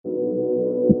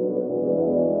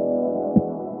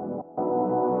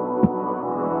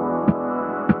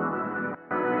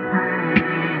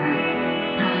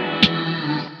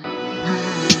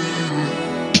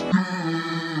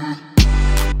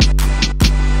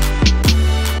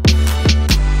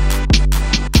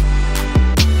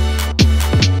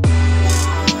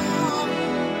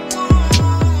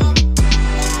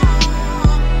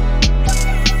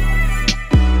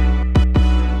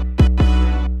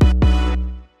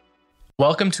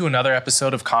Welcome to another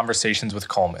episode of Conversations with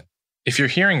Coleman. If you're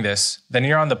hearing this, then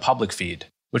you're on the public feed,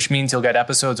 which means you'll get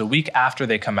episodes a week after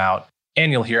they come out,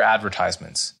 and you'll hear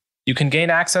advertisements. You can gain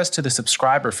access to the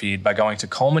subscriber feed by going to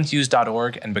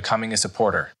colemanhughes.org and becoming a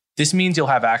supporter. This means you'll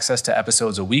have access to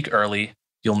episodes a week early,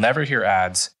 you'll never hear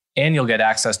ads, and you'll get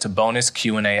access to bonus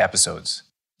Q&A episodes.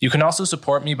 You can also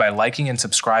support me by liking and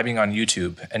subscribing on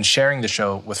YouTube and sharing the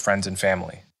show with friends and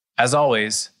family. As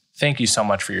always, thank you so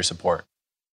much for your support.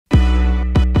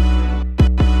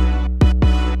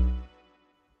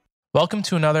 Welcome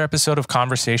to another episode of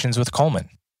Conversations with Coleman.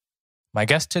 My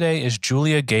guest today is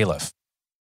Julia Galef.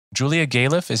 Julia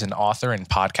Galef is an author and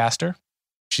podcaster.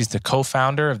 She's the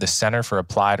co-founder of the Center for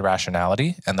Applied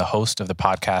Rationality and the host of the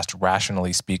podcast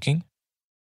Rationally Speaking.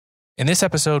 In this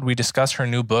episode, we discuss her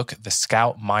new book, The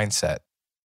Scout Mindset: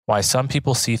 Why Some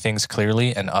People See Things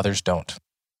Clearly and Others Don't.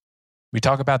 We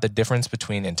talk about the difference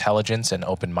between intelligence and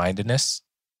open-mindedness,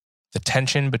 the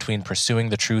tension between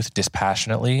pursuing the truth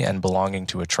dispassionately and belonging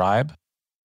to a tribe,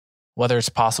 whether it's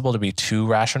possible to be too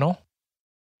rational,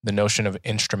 the notion of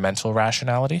instrumental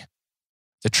rationality,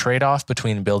 the trade-off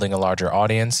between building a larger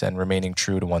audience and remaining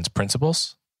true to one's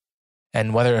principles,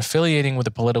 and whether affiliating with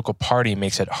a political party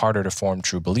makes it harder to form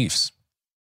true beliefs.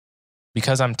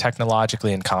 Because I'm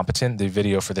technologically incompetent, the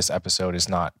video for this episode is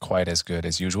not quite as good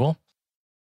as usual,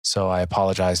 so I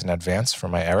apologize in advance for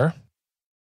my error.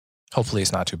 Hopefully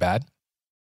it's not too bad.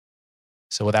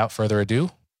 So without further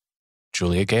ado,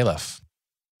 Julia Galef.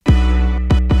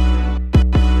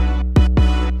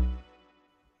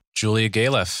 Julia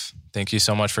Galef, thank you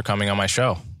so much for coming on my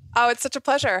show. Oh, it's such a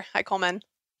pleasure. Hi, Coleman.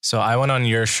 So I went on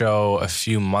your show a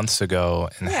few months ago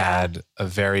and had a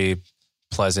very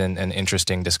pleasant and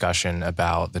interesting discussion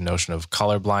about the notion of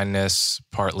colorblindness,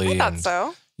 partly. I thought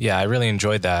so. Yeah, I really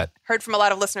enjoyed that. Heard from a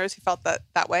lot of listeners who felt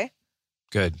that way.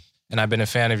 Good. And I've been a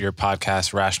fan of your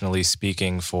podcast, Rationally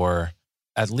Speaking, for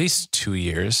at least 2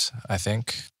 years, I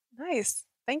think. Nice.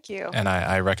 Thank you. And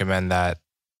I recommend that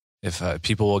if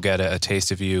people will get a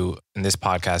taste of you in this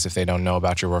podcast if they don't know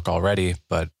about your work already.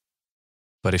 But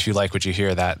if you like what you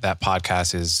hear, that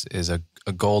podcast is a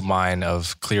gold mine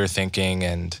of clear thinking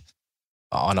and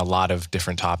on a lot of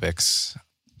different topics.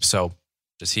 So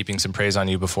just heaping some praise on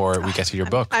you before we get to your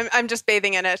book. I'm just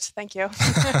bathing in it. Thank you.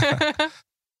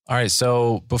 All right.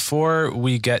 So before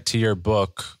we get to your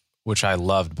book, which I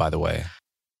loved, by the way.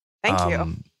 Thank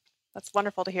you. That's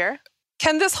wonderful to hear.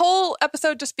 Can this whole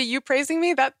episode just be you praising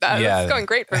me? That's going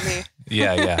great for me.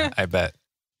 Yeah, I bet.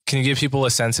 Can you give people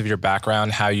a sense of your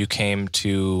background, how you came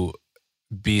to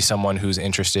be someone who's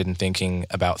interested in thinking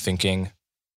about thinking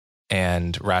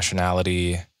and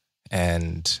rationality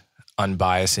and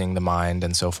unbiasing the mind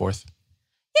and so forth?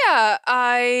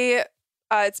 Yeah,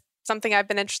 it's something I've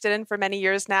been interested in for many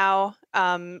years now.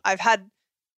 I've had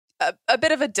a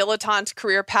bit of a dilettante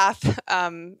career path.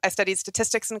 I studied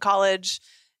statistics in college,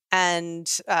 and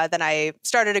then I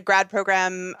started a grad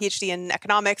program, PhD in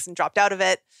economics, and dropped out of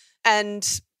it.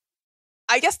 And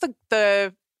I guess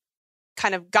the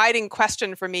kind of guiding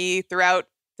question for me throughout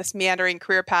this meandering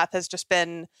career path has just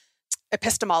been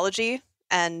epistemology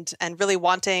and really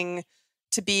wanting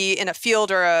to be in a field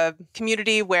or a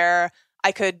community where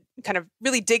I could kind of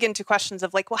really dig into questions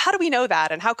of like, well, how do we know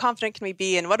that? And how confident can we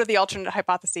be? And what are the alternate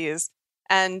hypotheses?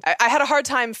 And I had a hard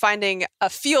time finding a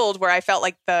field where I felt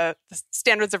like the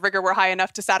standards of rigor were high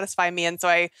enough to satisfy me. And so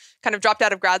I kind of dropped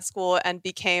out of grad school and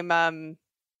became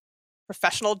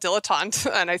professional dilettante.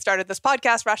 And I started this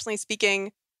podcast, Rationally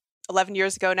Speaking, 11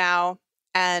 years ago now.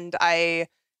 And I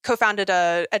co-founded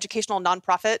an educational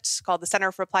nonprofit called the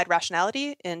Center for Applied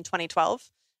Rationality in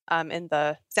 2012 in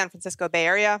the San Francisco Bay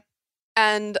Area.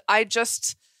 And I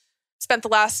just spent the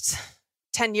last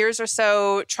 10 years or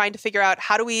so trying to figure out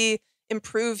how do we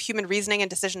improve human reasoning and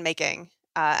decision-making.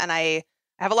 And I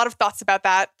have a lot of thoughts about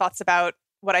that, thoughts about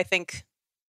what I think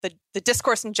the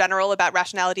discourse in general about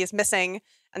rationality is missing.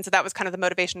 And so that was kind of the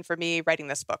motivation for me writing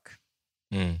this book.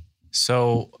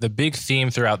 So the big theme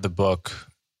throughout the book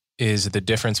is the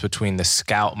difference between the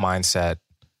scout mindset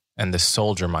and the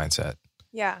soldier mindset.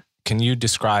 Yeah. Can you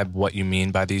describe what you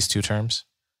mean by these two terms?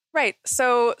 Right.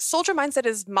 So soldier mindset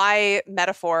is my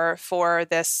metaphor for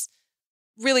this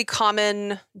really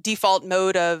common default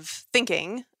mode of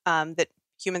thinking that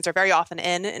humans are very often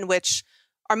in which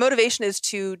our motivation is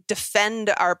to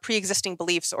defend our pre-existing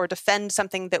beliefs or defend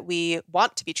something that we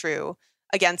want to be true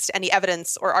against any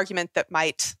evidence or argument that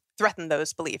might threaten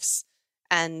those beliefs.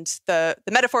 And the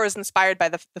metaphor is inspired by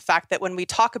the fact that when we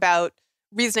talk about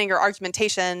reasoning or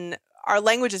argumentation, our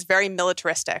language is very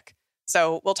militaristic.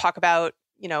 So we'll talk about,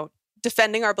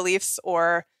 defending our beliefs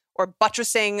or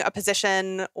buttressing a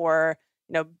position or,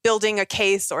 building a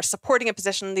case or supporting a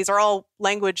position. These are all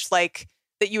language like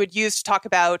that you would use to talk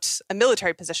about a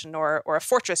military position or a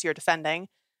fortress you're defending.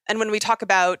 And when we talk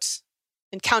about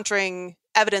encountering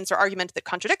evidence or argument that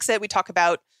contradicts it, we talk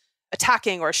about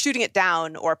attacking or shooting it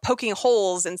down or poking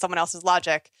holes in someone else's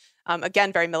logic.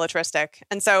 Again, very militaristic.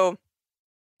 And so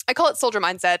I call it soldier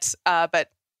mindset, but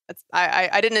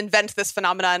I didn't invent this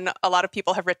phenomenon. A lot of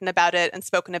people have written about it and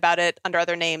spoken about it under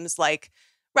other names like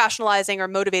rationalizing or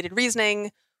motivated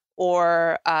reasoning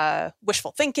or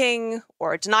wishful thinking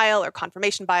or denial or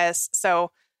confirmation bias.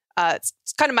 So it's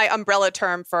kind of my umbrella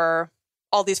term for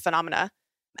all these phenomena.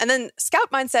 And then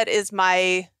scout mindset is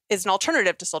an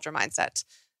alternative to soldier mindset.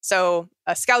 So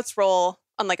a scout's role,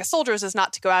 unlike a soldier's, is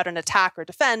not to go out and attack or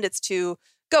defend. It's to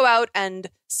go out and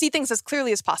see things as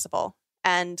clearly as possible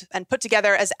and put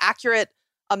together as accurate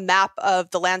a map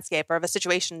of the landscape or of a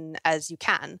situation as you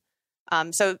can.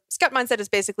 So scout mindset is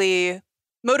basically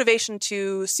motivation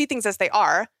to see things as they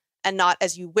are and not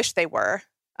as you wish they were.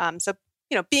 So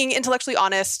being intellectually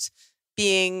honest,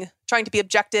 trying to be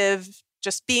objective,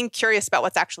 just being curious about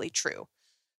what's actually true.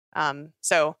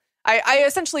 So I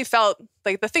essentially felt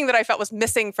like the thing that I felt was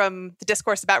missing from the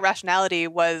discourse about rationality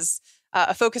was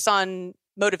a focus on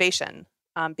motivation,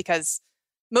 because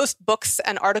most books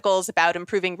and articles about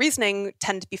improving reasoning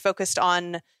tend to be focused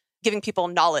on giving people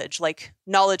knowledge, like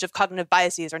knowledge of cognitive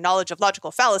biases or knowledge of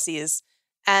logical fallacies.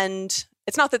 And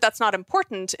it's not that that's not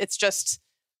important. It's just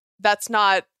that's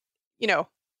not,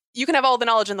 you can have all the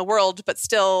knowledge in the world, but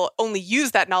still only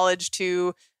use that knowledge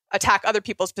to attack other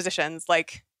people's positions,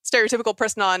 like stereotypical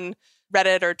person on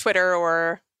Reddit or Twitter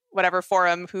or whatever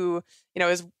forum who,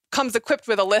 comes equipped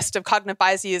with a list of cognitive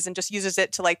biases and just uses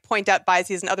it to like point out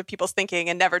biases in other people's thinking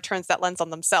and never turns that lens on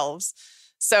themselves.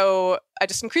 So I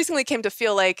just increasingly came to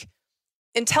feel like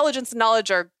intelligence and knowledge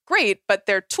are great, but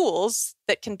they're tools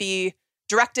that can be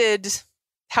directed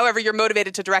however you're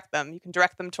motivated to direct them. You can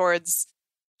direct them towards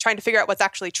trying to figure out what's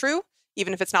actually true,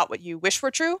 even if it's not what you wish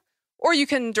were true, or you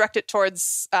can direct it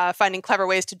towards finding clever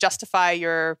ways to justify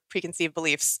your preconceived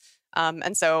beliefs.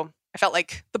 And so I felt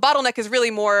like the bottleneck is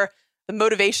really more the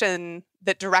motivation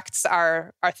that directs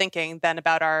our thinking than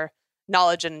about our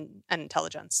knowledge and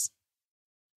intelligence.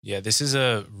 Yeah, this is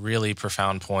a really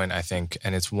profound point, I think.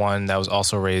 And it's one that was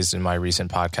also raised in my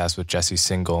recent podcast with Jesse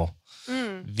Singal.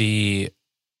 The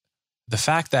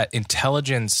fact that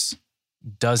intelligence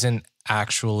doesn't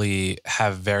actually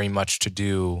have very much to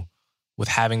do with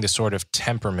having the sort of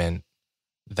temperament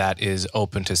that is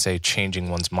open to, say, changing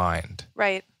one's mind.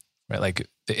 Right. Like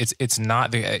it's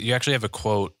not, you actually have a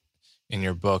quote in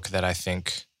your book that I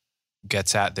think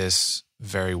gets at this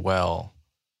very well,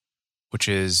 which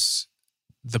is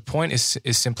the point is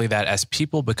simply that as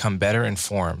people become better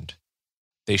informed,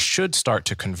 they should start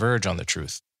to converge on the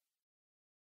truth,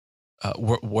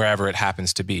 wherever it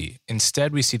happens to be.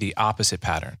 Instead, we see the opposite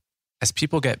pattern. As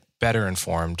people get better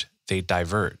informed, they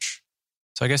diverge.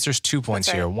 So I guess there's 2 points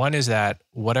here. One is that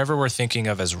whatever we're thinking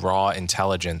of as raw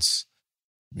intelligence,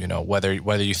 whether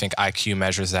you think IQ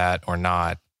measures that or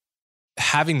not,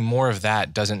 having more of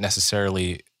that doesn't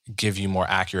necessarily give you more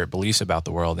accurate beliefs about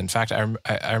the world. In fact,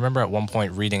 I remember at one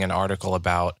point reading an article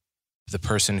about the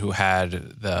person who had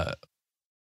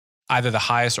either the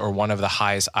highest or one of the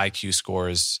highest IQ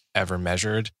scores ever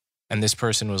measured. And this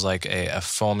person was like a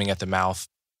foaming at the mouth,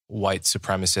 white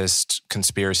supremacist,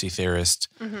 conspiracy theorist,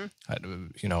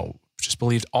 just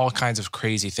believed all kinds of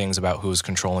crazy things about who was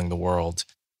controlling the world.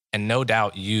 And no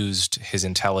doubt used his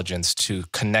intelligence to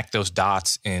connect those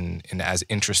dots in as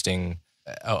interesting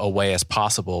a way as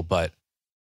possible. But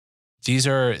these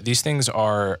things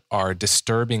are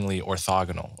disturbingly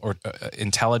orthogonal, or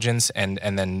intelligence and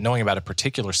then knowing about a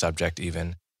particular subject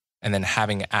even, and then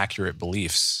having accurate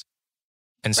beliefs.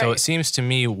 And so It seems to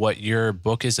me what your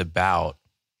book is about,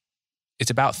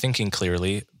 it's about thinking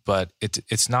clearly, but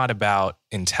it's not about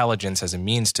intelligence as a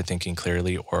means to thinking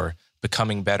clearly or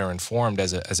becoming better informed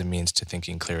as a means to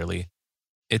thinking clearly.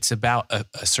 It's about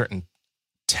a certain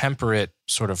temperate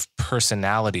sort of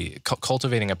personality,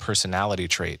 cultivating a personality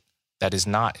trait that is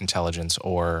not intelligence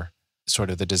or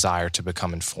sort of the desire to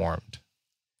become informed.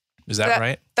 Is that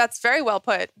right? That's very well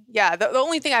put. Yeah. The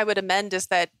only thing I would amend is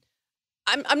that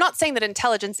I'm not saying that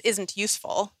intelligence isn't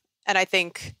useful. And I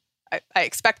think I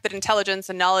expect that intelligence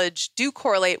and knowledge do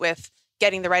correlate with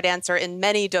getting the right answer in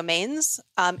many domains.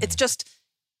 It's just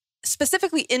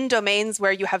specifically in domains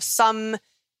where you have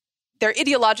they're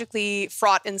ideologically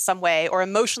fraught in some way or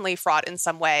emotionally fraught in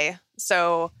some way.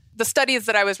 So the studies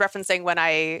that I was referencing when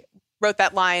I wrote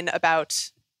that line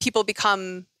about people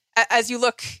become, as you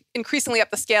look increasingly up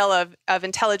the scale of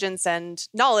intelligence and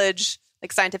knowledge,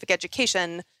 like scientific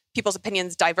education, people's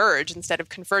opinions diverge instead of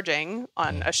converging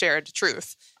on a shared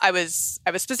truth. I was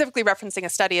specifically referencing a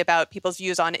study about people's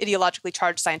views on ideologically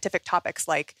charged scientific topics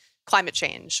like climate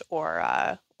change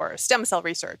or stem cell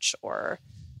research or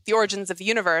the origins of the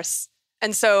universe.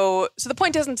 And so the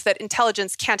point isn't that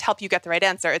intelligence can't help you get the right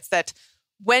answer. It's that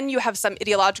when you have some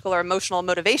ideological or emotional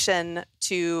motivation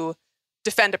to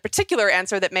defend a particular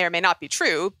answer that may or may not be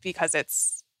true because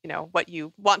it's, what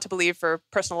you want to believe for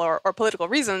personal or political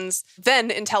reasons, then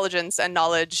intelligence and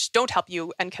knowledge don't help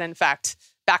you and can in fact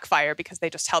backfire because they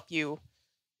just help you,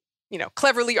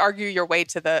 cleverly argue your way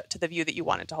to the view that you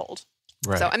wanted to hold.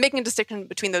 Right. So I'm making a distinction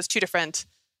between those two different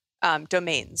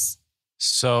domains.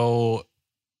 So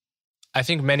I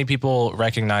think many people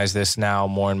recognize this now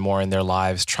more and more in their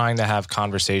lives, trying to have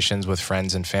conversations with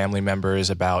friends and family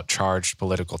members about charged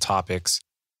political topics,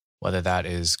 whether that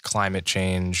is climate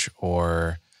change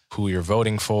or who you're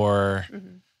voting for.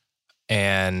 Mm-hmm.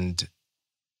 And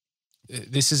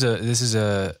this is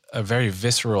a very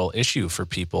visceral issue for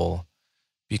people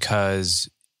because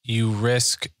you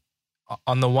risk,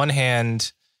 on the one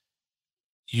hand,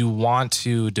 you want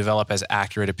to develop as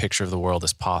accurate a picture of the world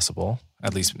as possible.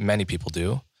 At least many people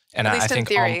do. And at least I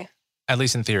think in theory. At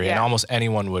least in theory. Yeah. And almost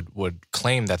anyone would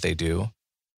claim that they do.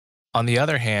 On the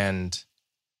other hand,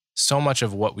 so much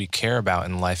of what we care about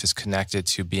in life is connected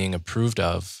to being approved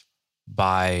of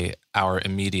by our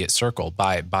immediate circle,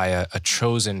 by a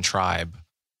chosen tribe.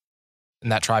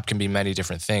 And that tribe can be many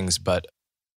different things, but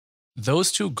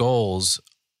those two goals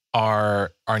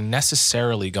are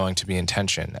necessarily going to be in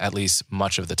tension, at least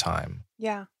much of the time.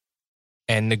 Yeah.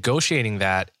 And negotiating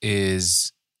that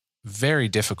is very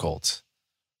difficult.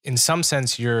 In some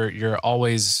sense, you're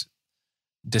always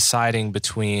deciding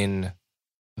between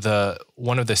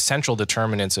one of the central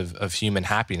determinants of human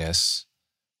happiness,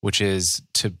 which is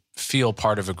to feel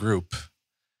part of a group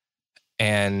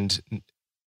and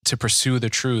to pursue the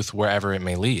truth wherever it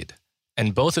may lead.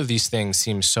 And both of these things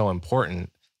seem so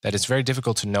important that it's very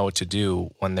difficult to know what to do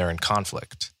when they're in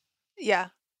conflict. Yeah.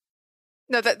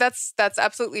 No, that's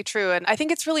absolutely true. And I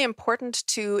think it's really important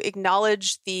to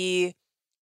acknowledge the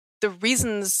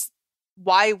reasons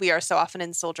why we are so often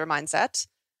in soldier mindset.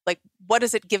 Like, what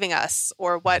is it giving us,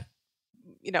 or what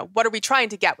are we trying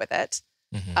to get with it?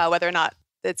 Mm-hmm. Whether or not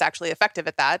it's actually effective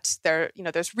at that.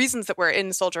 There's reasons that we're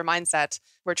in soldier mindset.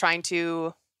 We're trying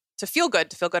to feel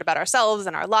good about ourselves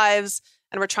and our lives,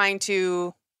 and we're trying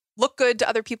to look good to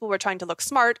other people. We're trying to look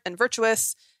smart and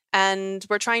virtuous, and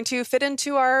we're trying to fit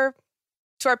into our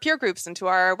peer groups and to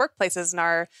our workplaces and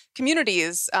our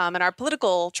communities and our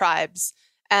political tribes.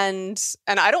 And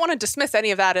I don't want to dismiss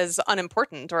any of that as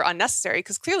unimportant or unnecessary,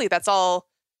 because clearly that's all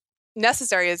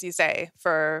necessary, as you say,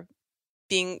 for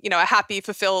being, a happy,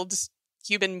 fulfilled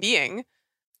human being.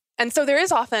 And so there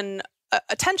is often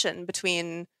a tension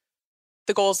between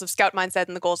the goals of scout mindset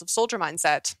and the goals of soldier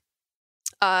mindset,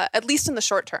 at least in the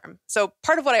short term. So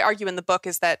part of what I argue in the book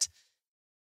is that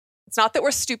it's not that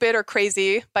we're stupid or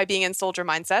crazy by being in soldier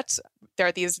mindset. There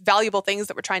are these valuable things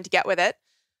that we're trying to get with it.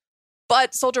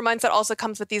 But soldier mindset also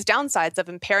comes with these downsides of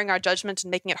impairing our judgment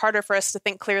and making it harder for us to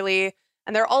think clearly.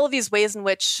 And there are all of these ways in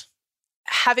which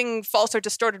having false or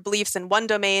distorted beliefs in one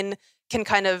domain can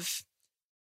kind of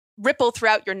ripple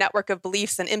throughout your network of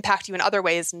beliefs and impact you in other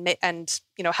ways and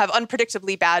have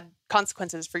unpredictably bad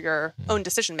consequences for your own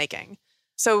decision making.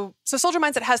 So soldier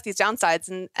mindset has these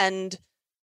downsides, and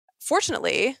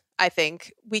fortunately, I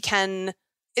think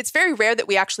it's very rare that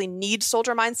we actually need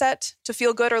soldier mindset to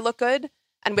feel good or look good.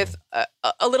 And with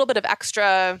a little bit of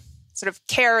extra sort of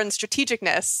care and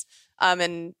strategicness,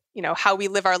 and how we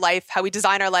live our life, how we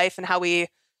design our life, and how we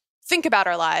think about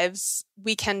our lives,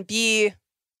 we can be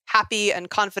happy and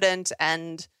confident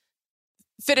and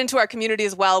fit into our community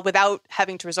as well without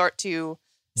having to resort to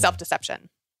self-deception.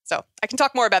 So I can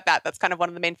talk more about that. That's kind of one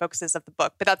of the main focuses of the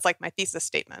book, but that's like my thesis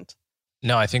statement.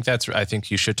 No, I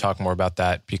think you should talk more about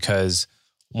that, because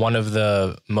one of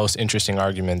the most interesting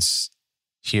arguments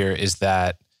here is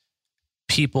that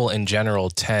people in general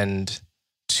tend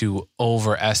to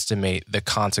overestimate the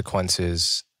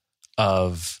consequences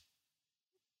of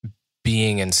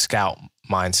being in scout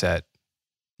mindset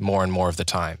more and more of the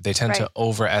time. They tend to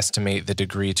overestimate the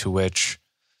degree to which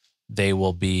they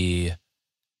will be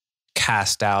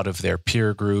cast out of their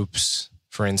peer groups,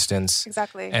 for instance.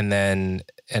 Exactly. And then,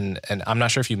 and I'm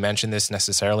not sure if you mentioned this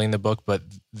necessarily in the book, but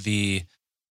the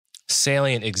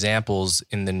salient examples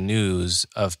in the news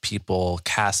of people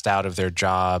cast out of their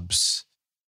jobs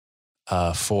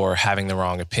for having the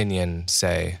wrong opinion,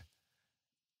 say,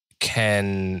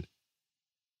 can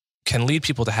lead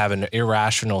people to have an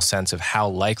irrational sense of how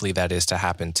likely that is to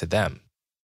happen to them.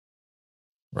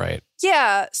 Right.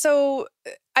 Yeah. So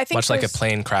I think much like a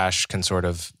plane crash can sort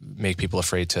of make people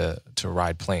afraid to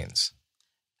ride planes.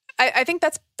 I think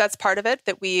that's part of it,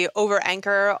 that we over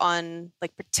anchor on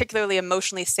like particularly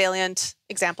emotionally salient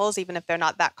examples, even if they're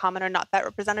not that common or not that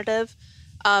representative.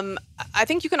 I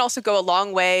think you can also go a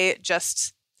long way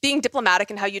just being diplomatic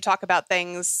in how you talk about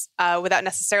things without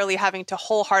necessarily having to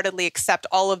wholeheartedly accept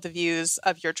all of the views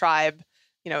of your tribe,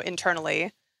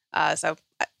 internally. So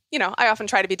I often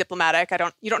try to be diplomatic.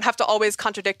 You don't have to always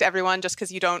contradict everyone just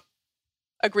because you don't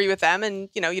agree with them. And,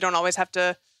 you don't always have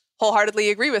to wholeheartedly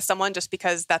agree with someone just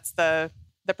because that's the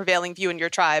prevailing view in your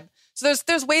tribe. So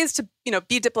there's ways to,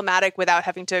 be diplomatic without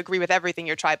having to agree with everything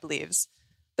your tribe believes.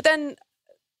 But then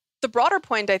the broader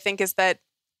point, I think, is that,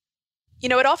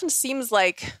 it often seems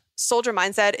like soldier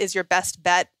mindset is your best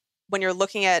bet when you're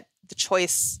looking at the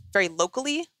choice very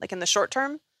locally, like in the short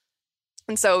term.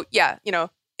 And so,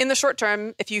 in the short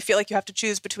term, if you feel like you have to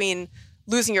choose between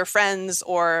losing your friends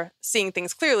or seeing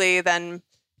things clearly, then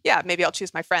maybe I'll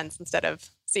choose my friends instead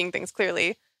of seeing things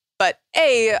clearly. But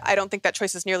A, I don't think that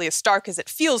choice is nearly as stark as it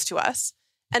feels to us.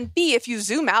 And B, if you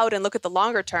zoom out and look at the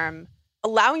longer term,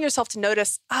 allowing yourself to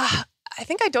notice, I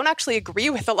think I don't actually agree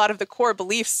with a lot of the core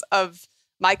beliefs of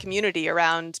my community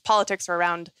around politics or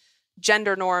around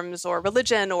gender norms or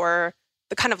religion or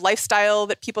the kind of lifestyle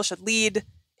that people should lead.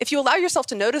 If you allow yourself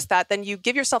to notice that, then you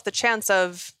give yourself the chance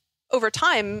of, over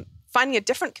time, finding a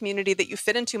different community that you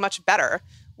fit into much better,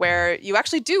 where you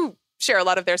actually do share a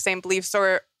lot of their same beliefs,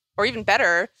 or even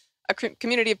better, a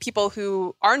community of people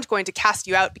who aren't going to cast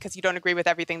you out because you don't agree with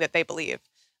everything that they believe.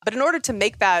 But in order to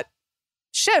make that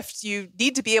shift, you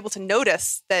need to be able to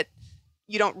notice that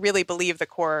you don't really believe the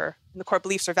core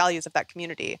beliefs or values of that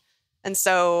community. And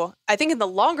so I think in the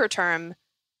longer term,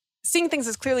 seeing things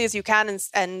as clearly as you can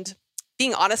and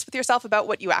being honest with yourself about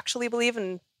what you actually believe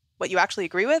and what you actually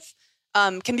agree with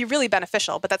can be really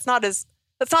beneficial. But that's not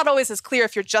always as clear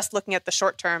if you're just looking at the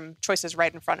short-term choices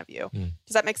right in front of you.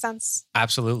 Does that make sense?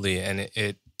 Absolutely. And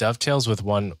it dovetails with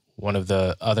one of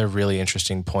the other really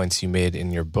interesting points you made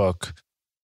in your book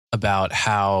about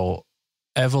how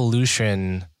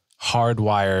evolution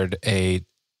hardwired a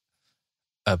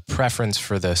preference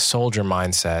for the soldier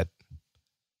mindset.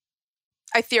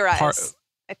 I theorize.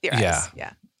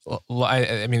 Yeah. Well,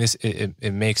 I mean,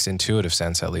 it makes intuitive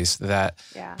sense, at least, that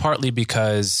partly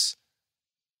because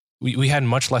we had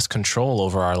much less control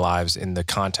over our lives in the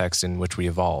context in which we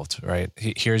evolved, right?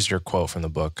 Here's your quote from the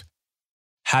book.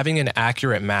 Having an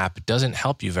accurate map doesn't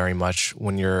help you very much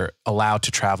when you're allowed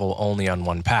to travel only on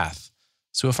one path.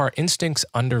 So if our instincts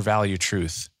undervalue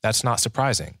truth, that's not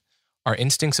surprising. Our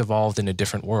instincts evolved in a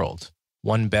different world,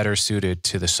 one better suited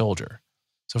to the soldier.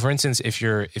 So for instance, if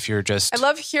you're just... I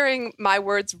love hearing my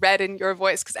words read in your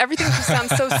voice because everything just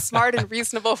sounds so smart and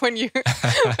reasonable when you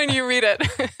read it.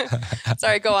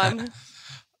 Sorry, go on.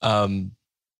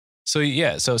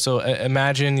 So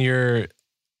imagine you're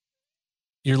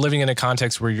living in a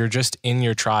context where you're just in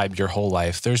your tribe your whole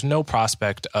life. There's no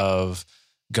prospect of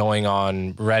going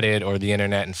on Reddit or the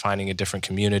internet and finding a different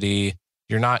community.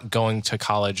 You're not going to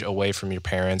college away from your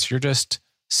parents. You're just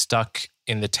stuck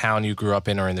in the town you grew up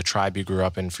in or in the tribe you grew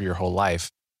up in for your whole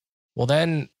life. Well,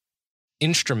 then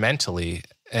instrumentally,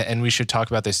 and we should talk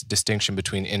about this distinction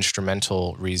between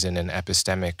instrumental reason and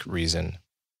epistemic reason,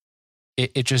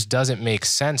 it just doesn't make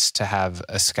sense to have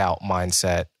a scout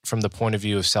mindset from the point of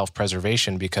view of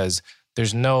self-preservation, because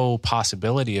there's no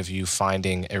possibility of you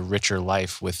finding a richer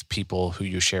life with people who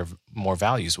you share more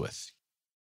values with.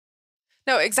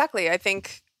 No, exactly. I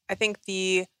think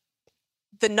the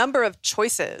number of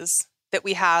choices that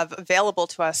we have available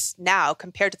to us now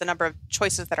compared to the number of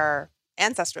choices that our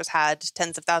ancestors had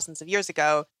tens of thousands of years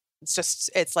ago,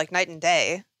 it's like night and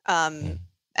day.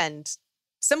 And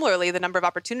similarly, the number of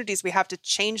opportunities we have to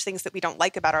change things that we don't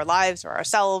like about our lives or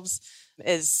ourselves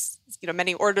is,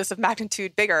 many orders of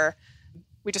magnitude bigger.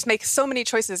 We just make so many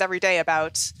choices every day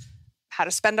about how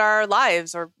to spend our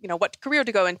lives, or, what career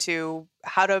to go into,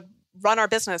 how to run our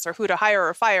business, or who to hire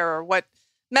or fire, or what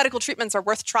medical treatments are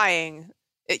worth trying.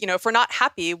 If we're not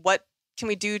happy, what can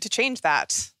we do to change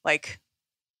that? Like,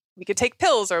 we could take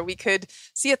pills, or we could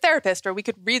see a therapist, or we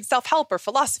could read self-help or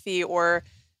philosophy, or,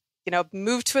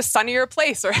 move to a sunnier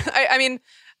place. Or, I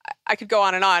could go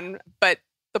on and on. But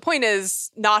the point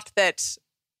is not that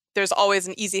there's always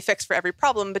an easy fix for every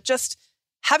problem, but just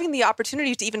having the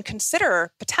opportunity to even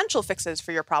consider potential fixes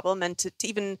for your problem, and to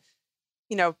even,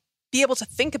 be able to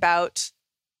think about,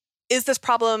 is this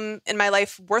problem in my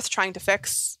life worth trying to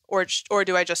fix, or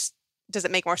does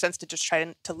it make more sense to just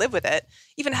try to live with it?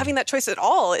 Even having that choice at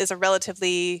all is a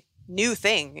relatively new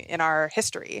thing in our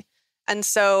history. And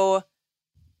so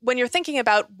when you're thinking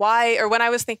about when I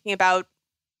was thinking about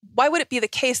why would it be the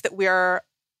case that we're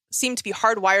seem to be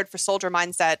hardwired for soldier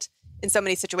mindset in so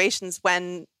many situations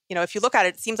when, if you look at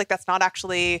it, it seems like that's not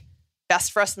actually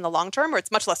best for us in the long term, or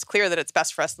it's much less clear that it's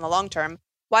best for us in the long term.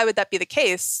 Why would that be the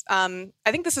case? I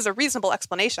think this is a reasonable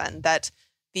explanation that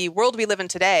the world we live in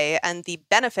today and the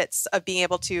benefits of being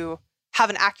able to have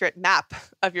an accurate map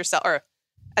of yourself, or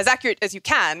as accurate as you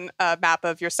can, a map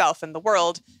of yourself and the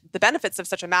world, the benefits of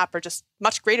such a map are just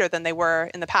much greater than they were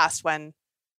in the past when,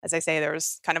 as I say, there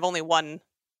was kind of only one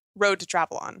road to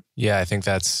travel on. Yeah, I think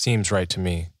that seems right to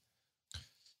me.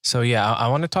 So yeah, I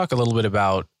want to talk a little bit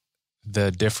about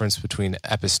the difference between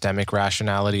epistemic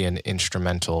rationality and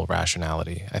instrumental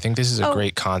rationality. I think this is a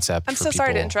great concept. I'm so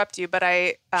sorry to interrupt you, but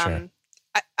Sure.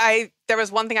 I there was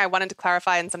one thing I wanted to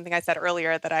clarify and something I said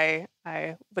earlier that I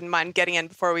wouldn't mind getting in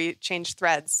before we change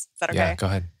threads. Is that okay? Yeah, go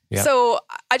ahead. Yeah. So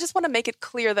I just want to make it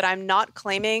clear that I'm not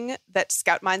claiming that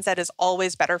scout mindset is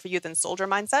always better for you than soldier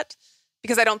mindset,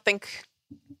 because I don't think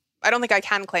I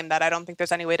can claim that. I don't think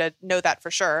there's any way to know that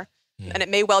for sure. And it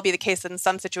may well be the case that in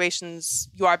some situations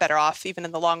you are better off, even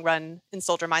in the long run, in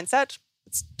soldier mindset.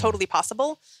 It's totally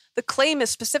possible. The claim is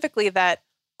specifically that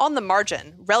on the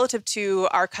margin, relative to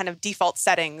our kind of default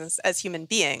settings as human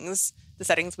beings, the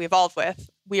settings we evolve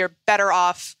with, we are better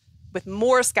off with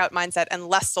more scout mindset and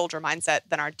less soldier mindset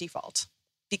than our default,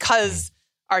 because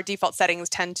our default settings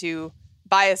tend to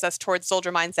bias us towards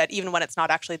soldier mindset even when it's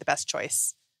not actually the best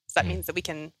choice. So that means that we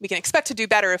can expect to do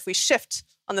better if we shift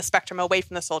on the spectrum away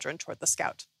from the soldier and toward the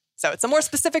scout. So it's a more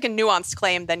specific and nuanced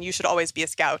claim than you should always be a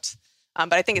scout,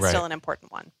 but I think it's still an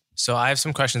important one. So I have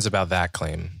some questions about that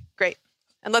claim. Great.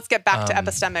 And let's get back to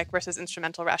epistemic versus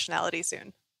instrumental rationality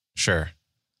soon. Sure.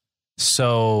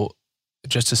 So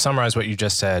just to summarize what you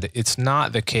just said, it's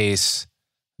not the case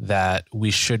that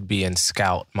we should be in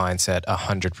scout mindset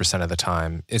 100% of the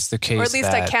time. It's the case that... Or at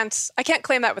least I can't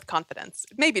claim that with confidence.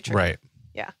 It may be true. Right.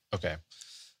 Yeah. Okay.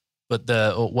 But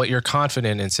what you're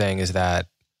confident in saying is that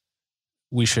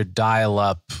we should dial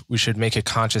up, we should make a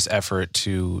conscious effort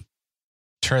to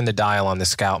turn the dial on the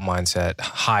scout mindset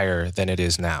higher than it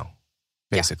is now,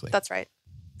 basically. Yeah, that's right.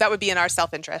 That would be in our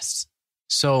self-interest.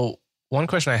 So one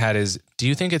question I had is, do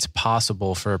you think it's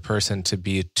possible for a person to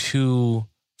be too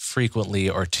frequently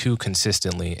or too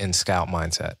consistently in scout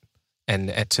mindset?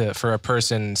 And for a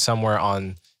person somewhere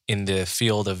in the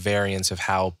field of variance of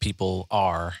how people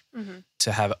are,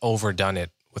 to have overdone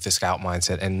it with the scout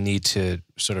mindset and need to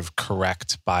sort of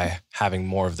correct by having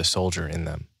more of the soldier in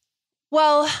them?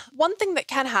 Well, one thing that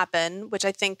can happen, which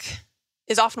I think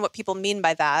is often what people mean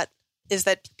by that, is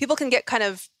that people can get kind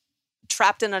of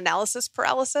trapped in analysis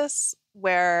paralysis,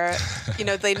 where,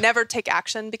 they never take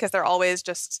action because they're always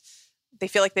they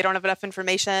feel like they don't have enough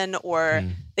information, or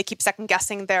they keep second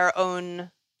guessing their own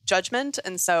judgment.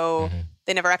 And so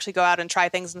they never actually go out and try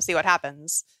things and see what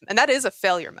happens. And that is a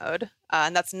failure mode.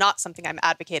 And that's not something I'm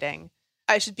advocating.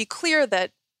 I should be clear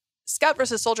that scout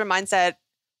versus soldier mindset,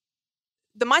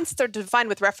 the mindsets are defined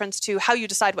with reference to how you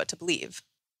decide what to believe.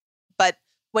 But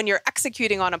when you're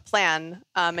executing on a plan,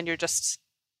 and you're just,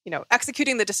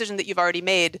 executing the decision that you've already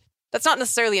made, that's not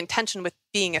necessarily in tension with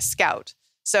being a scout.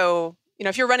 So,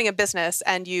 if you're running a business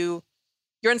and you're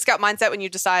in scout mindset when you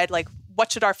decide, like,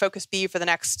 what should our focus be for the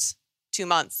next 2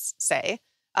 months, say,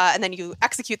 and then you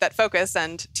execute that focus,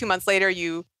 and 2 months later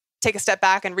you take a step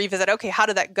back and revisit, okay, how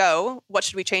did that go? What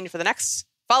should we change for the next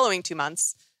following 2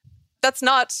 months? That's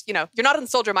not, you're not in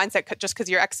soldier mindset just because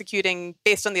you're executing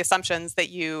based on the assumptions that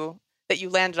you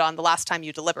landed on the last time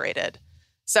you deliberated.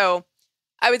 So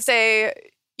I would say,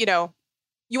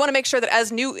 you want to make sure that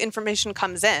as new information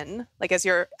comes in, like as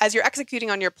you're executing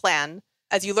on your plan,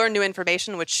 as you learn new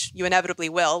information, which you inevitably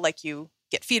will, like you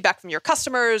get feedback from your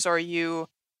customers, or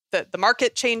the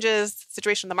market changes, the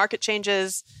situation in the market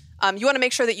changes, you want to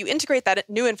make sure that you integrate that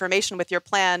new information with your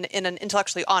plan in an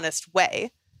intellectually honest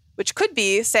way, which could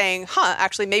be saying,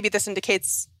 actually, maybe this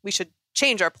indicates we should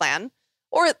change our plan,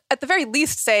 or at the very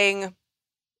least saying,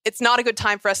 it's not a good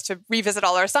time for us to revisit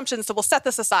all our assumptions, so we'll set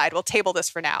this aside, we'll table this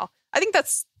for now. I think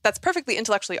that's perfectly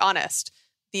intellectually honest.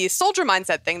 The soldier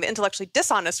mindset thing, the intellectually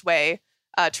dishonest way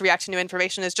to react to new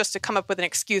information, is just to come up with an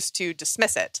excuse to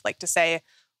dismiss it, like to say,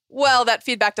 well, that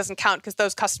feedback doesn't count because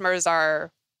those customers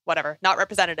are, whatever, not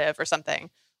representative or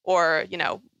something. Or,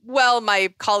 well,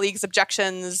 my colleague's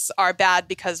objections are bad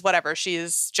because whatever,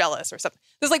 she's jealous or something.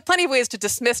 There's like plenty of ways to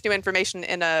dismiss new information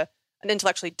in an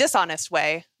intellectually dishonest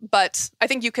way. But I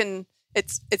think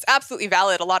it's absolutely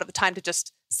valid a lot of the time to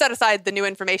just set aside the new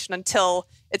information until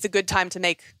it's a good time to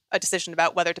make a decision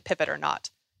about whether to pivot or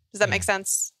not. Does that make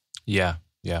sense? Yeah.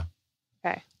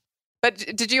 Okay. But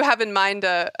did you have in mind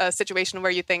a situation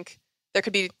where you think there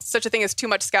could be such a thing as too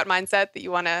much scout mindset that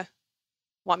you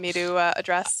want me to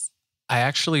address? I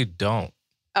actually don't.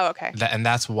 Oh, okay. And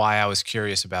that's why I was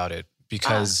curious about it,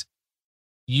 because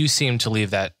you seem to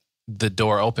leave the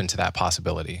door open to that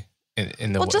possibility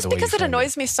in the Well, just the way because you it framed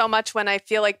annoys me so much when I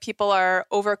feel like people are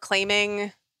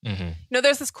over-claiming.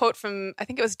 There's this quote from, I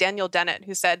think it was Daniel Dennett,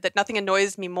 who said that nothing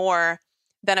annoys me more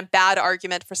than a bad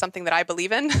argument for something that I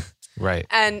believe in. Right.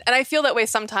 And I feel that way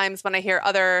sometimes when I hear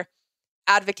other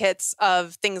advocates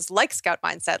of things like scout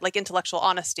mindset, like intellectual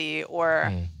honesty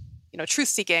or,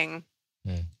 truth-seeking.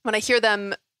 When I hear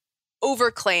them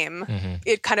overclaim,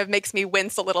 it kind of makes me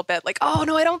wince a little bit. Like, oh,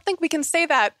 no, I don't think we can say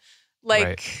that.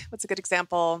 Like, What's a good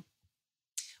example?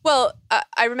 Well,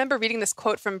 I remember reading this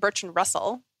quote from Bertrand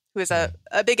Russell, who is a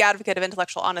big advocate of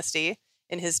intellectual honesty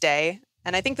in his day.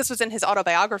 And I think this was in his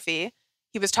autobiography.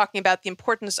 He was talking about the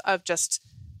importance of just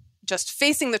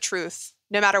facing the truth,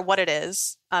 no matter what it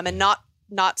is, and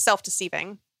not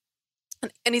self-deceiving.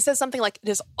 And he says something like, it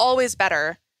is always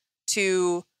better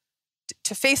to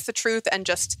face the truth and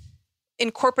just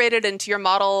incorporate it into your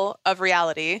model of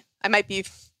reality. I might be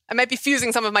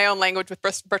fusing some of my own language with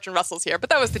Bertrand Russell's here, but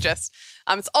that was the gist.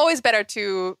 It's always better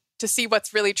to see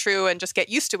what's really true and just get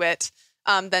used to it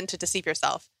than to deceive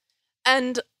yourself.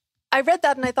 And I read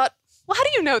that and I thought, well, how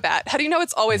do you know that? How do you know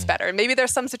it's always better? Maybe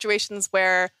there's some situations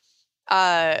where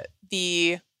it's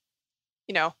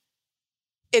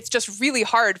just really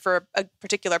hard for a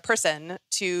particular person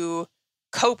to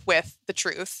cope with the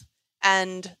truth.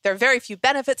 And there are very few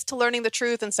benefits to learning the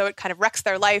truth. And so it kind of wrecks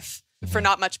their life for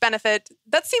not much benefit.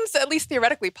 That seems at least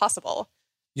theoretically possible.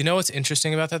 You know what's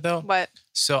interesting about that, though? What?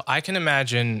 So I can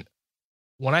imagine,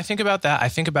 when I think about that, I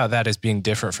think about that as being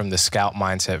different from the scout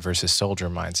mindset versus soldier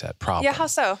mindset problem. Yeah, how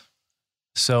so?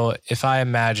 So if I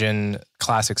imagine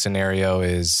classic scenario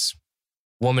is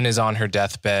woman is on her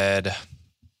deathbed,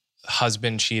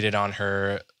 husband cheated on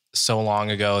her so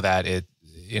long ago that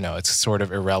it's sort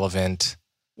of irrelevant.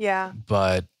 Yeah.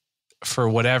 But for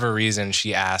whatever reason,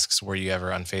 she asks, were you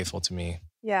ever unfaithful to me?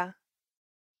 Yeah.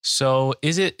 So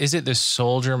is it the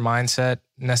soldier mindset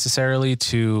necessarily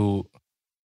to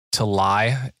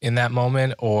lie in that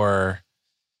moment, or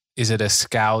is it a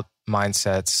scout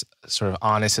mindset's sort of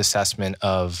honest assessment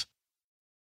of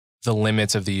the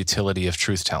limits of the utility of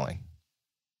truth telling?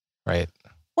 Right.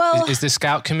 Well, is the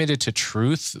scout committed to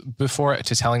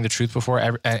telling the truth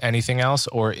before anything else,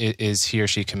 or is he or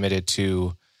she committed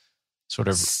to sort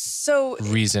of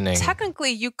reasoning?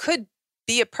 Technically, you could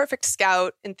be a perfect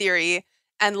scout in theory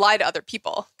and lie to other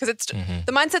people, because it's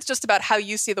the mindset's just about how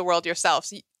you see the world yourself.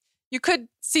 So you could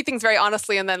see things very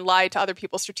honestly and then lie to other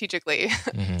people strategically.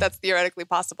 That's theoretically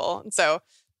possible. And so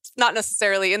it's not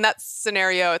necessarily in that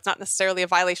scenario, it's not necessarily a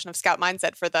violation of scout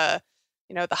mindset for the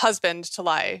husband to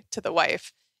lie to the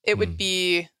wife. It would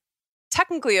be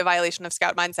technically a violation of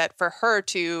scout mindset for her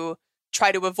to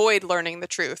try to avoid learning the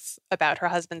truth about her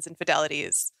husband's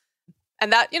infidelities.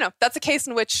 And that, that's a case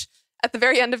in which at the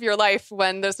very end of your life,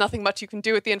 when there's nothing much you can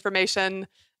do with the information,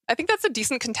 I think that's a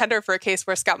decent contender for a case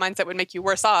where scout mindset would make you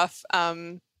worse off,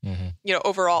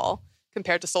 overall,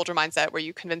 compared to soldier mindset, where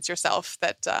you convince yourself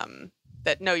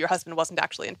that no, your husband wasn't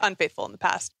actually unfaithful in the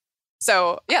past.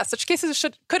 So yeah, such cases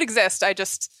could exist.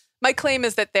 My claim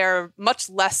is that they're much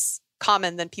less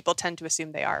common than people tend to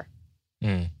assume they are.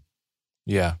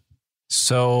 Yeah.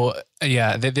 So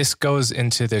yeah, this goes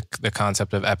into the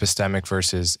concept of epistemic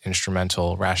versus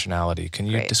instrumental rationality. Can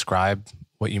you describe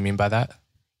what you mean by that?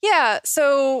 Yeah.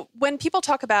 So when people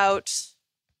talk about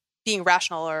being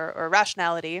rational or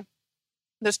rationality,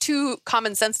 there's two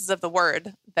common senses of the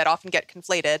word that often get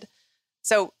conflated.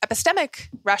 So epistemic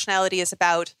rationality is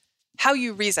about how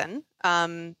you reason,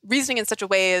 reasoning in such a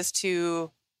way as to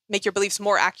make your beliefs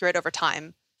more accurate over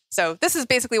time. So this is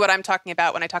basically what I'm talking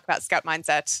about when I talk about scout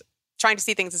mindset, trying to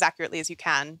see things as accurately as you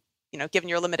can, given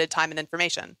your limited time and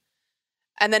information.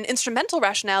 And then instrumental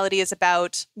rationality is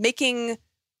about making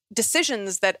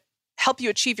decisions that help you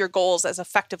achieve your goals as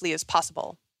effectively as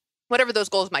possible, whatever those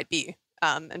goals might be.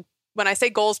 And when I say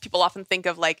goals, people often think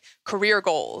of like career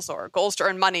goals or goals to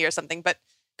earn money or something, but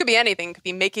it could be anything. It could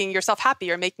be making yourself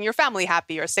happy or making your family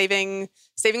happy or saving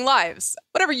lives.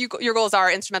 Whatever your goals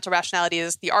are, instrumental rationality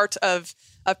is the art of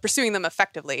pursuing them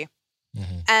effectively.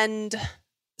 And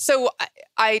so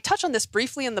I touch on this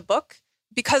briefly in the book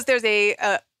because there's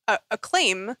a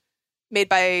claim made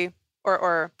by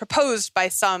or proposed by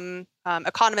some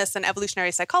economists and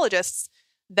evolutionary psychologists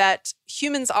that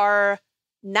humans are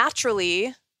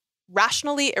naturally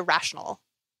rationally irrational.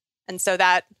 And so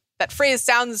that phrase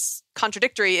sounds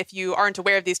contradictory if you aren't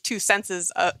aware of these two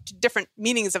senses, different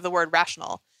meanings of the word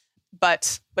rational.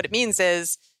 But what it means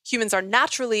is humans are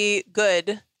naturally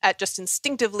good at just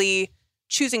instinctively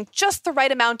choosing just the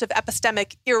right amount of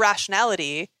epistemic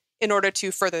irrationality in order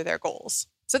to further their goals.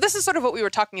 So this is sort of what we were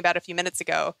talking about a few minutes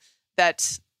ago,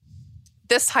 that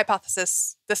this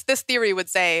hypothesis, this theory would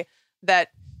say that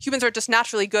humans are just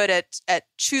naturally good at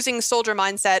choosing soldier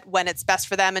mindset when it's best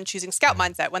for them and choosing scout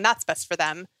mindset when that's best for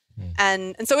them.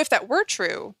 And so if that were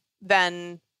true,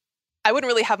 then I wouldn't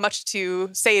really have much to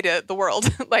say to the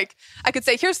world. Like, I could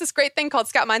say, here's this great thing called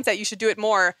scout mindset, you should do it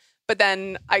more. But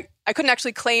then I couldn't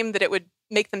actually claim that it would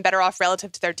make them better off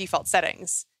relative to their default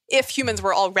settings if humans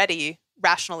were already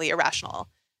rationally irrational.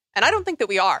 And I don't think that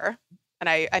we are. And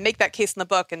I make that case in the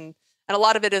book. And a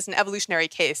lot of it is an evolutionary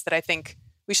case that I think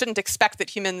we shouldn't expect that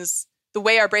humans, the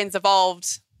way our brains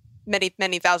evolved many,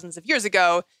 many thousands of years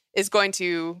ago, is going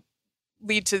to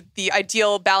lead to the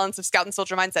ideal balance of scout and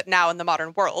soldier mindset now in the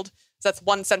modern world. So that's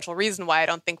one central reason why I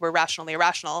don't think we're rationally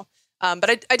irrational.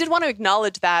 But I did want to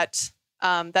acknowledge that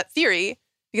theory,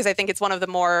 because I think it's one of the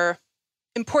more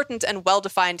important and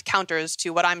well-defined counters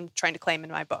to what I'm trying to claim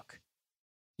in my book.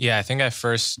 Yeah, I think I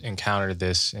first encountered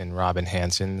this in Robin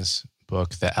Hanson's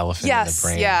book, The Elephant in the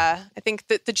Brain. Yeah. I think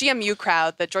the GMU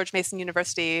crowd, the George Mason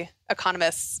University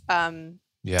economists,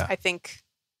 I think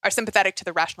are sympathetic to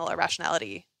the rational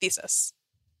irrationality thesis.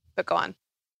 But go on.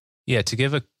 Yeah, to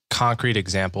give a concrete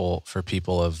example for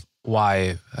people of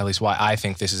why I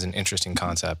think this is an interesting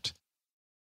concept.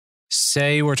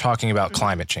 Say we're talking about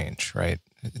climate change, right?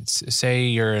 Say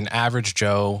you're an average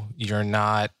Joe, you're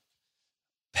not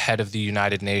head of the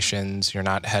United Nations, you're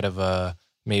not head of a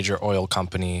major oil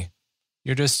company.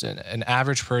 You're just an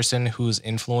average person whose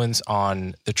influence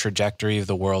on the trajectory of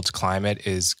the world's climate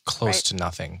is close to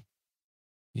nothing.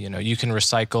 You know, you can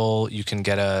recycle, you can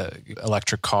get a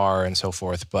electric car and so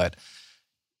forth, but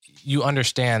you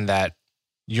understand that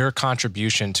your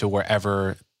contribution to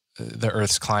wherever the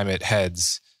Earth's climate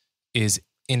heads is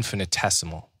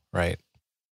infinitesimal, right?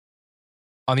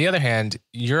 On the other hand,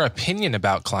 your opinion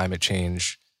about climate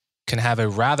change can have a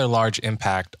rather large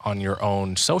impact on your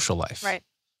own social life. Right.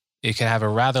 It can have a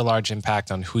rather large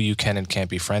impact on who you can and can't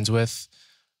be friends with,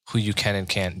 who you can and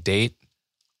can't date,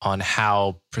 on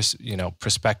how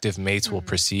prospective mates will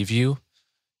perceive you.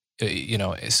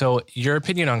 So your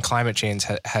opinion on climate change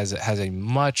has a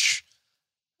much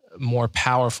more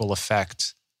powerful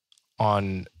effect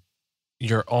on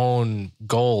your own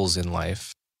goals in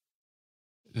life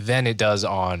than it does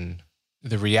on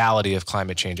the reality of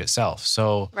climate change itself.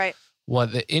 So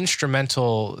what the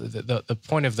instrumental, the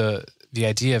point of the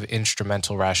idea of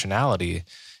instrumental rationality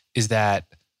is that,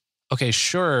 okay,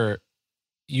 sure,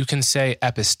 you can say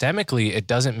epistemically it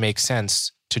doesn't make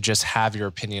sense to just have your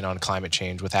opinion on climate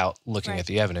change without looking at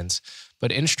the evidence.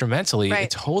 But instrumentally,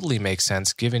 it totally makes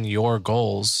sense given your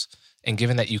goals and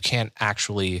given that you can't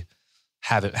actually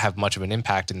have much of an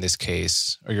impact in this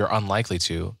case, or you're unlikely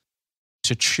to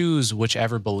choose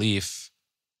whichever belief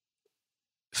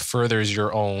furthers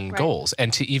your own goals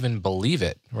and to even believe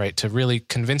it, right? To really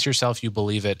convince yourself you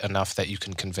believe it enough that you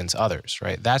can convince others,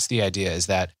 right? That's the idea, is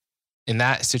that in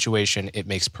that situation, it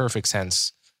makes perfect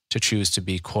sense to choose to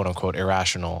be quote unquote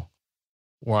irrational,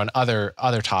 or on other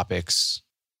topics,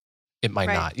 it might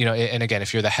not. You know, and again,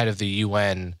 if you're the head of the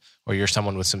UN, or you're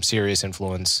someone with some serious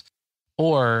influence,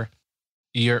 or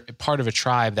you're part of a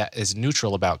tribe that is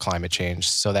neutral about climate change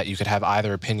so that you could have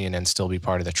either opinion and still be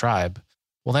part of the tribe,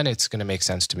 well, then it's going to make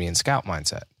sense to be in scout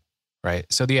mindset, right?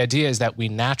 So the idea is that we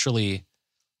naturally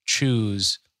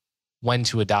choose when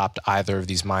to adopt either of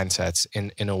these mindsets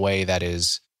in a way that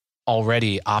is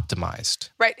already optimized.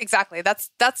 Right, exactly. That's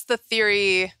the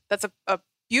theory. That's a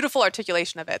beautiful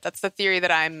articulation of it. That's the theory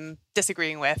that I'm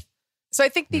disagreeing with. So I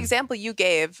think the example you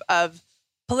gave of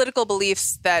political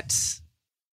beliefs that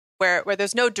where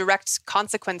there's no direct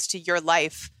consequence to your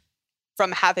life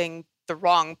from having the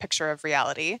wrong picture of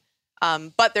reality,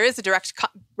 but there is a direct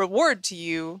reward to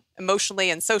you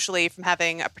emotionally and socially from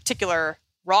having a particular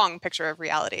wrong picture of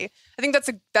reality. I think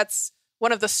that's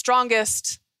one of the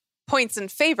strongest points in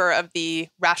favor of the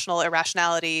rational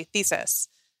irrationality thesis.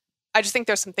 I just think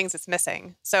there's some things it's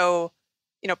missing. So,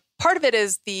 part of it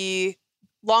is the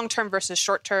long-term versus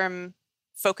short-term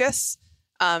focus,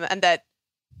 and that,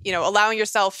 allowing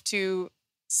yourself to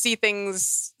see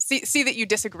things, see that you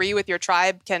disagree with your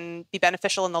tribe can be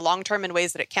beneficial in the long term in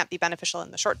ways that it can't be beneficial in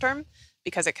the short term,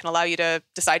 because it can allow you to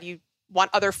decide you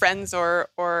want other friends or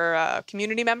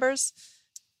community members.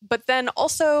 But then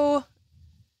also,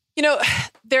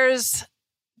 there's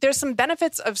some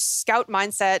benefits of scout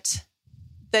mindset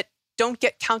that don't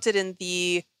get counted in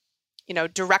the,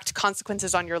 direct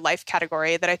consequences on your life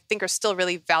category that I think are still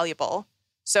really valuable.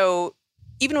 So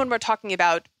even when we're talking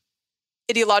about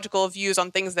ideological views on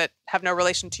things that have no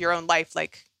relation to your own life,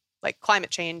 like climate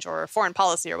change or foreign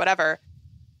policy or whatever,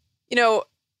 a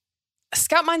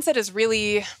scout mindset is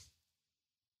really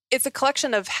it's a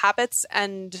collection of habits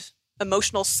and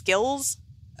emotional skills,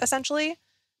 essentially.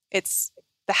 It's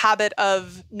the habit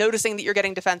of noticing that you're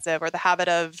getting defensive, or the habit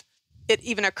of it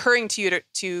even occurring to you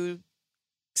to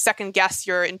second guess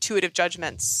your intuitive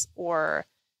judgments, or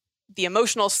the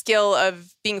emotional skill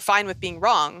of being fine with being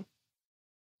wrong.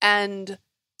 And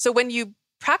so when you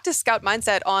practice Scout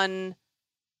mindset on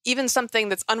even something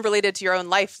that's unrelated to your own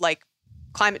life, like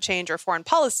climate change or foreign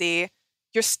policy,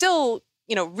 you're still,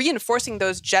 reinforcing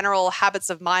those general habits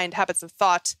of mind, habits of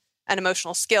thought, and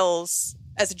emotional skills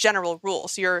as a general rule.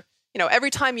 So you're, every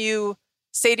time you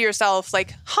say to yourself,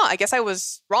 like, I guess I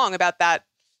was wrong about that,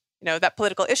 that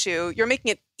political issue, you're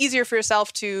making it easier for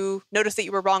yourself to notice that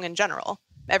you were wrong in general.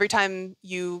 Every time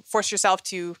you force yourself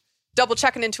to double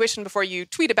check an intuition before you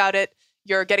tweet about it,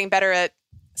 you're getting better at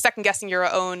second guessing your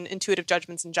own intuitive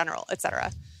judgments in general,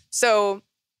 etc. So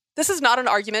this is not an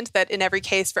argument that in every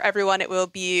case for everyone, it will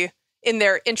be in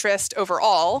their interest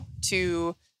overall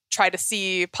to try to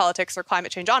see politics or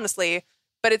climate change honestly.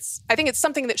 But I think it's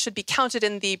something that should be counted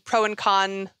in the pro and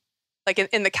con, like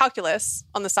in the calculus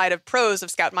on the side of pros of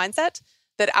Scout mindset,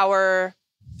 that our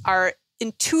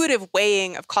intuitive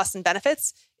weighing of costs and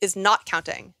benefits is not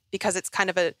counting, because it's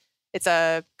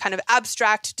a kind of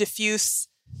abstract, diffuse,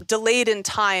 delayed in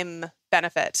time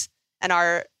benefit. And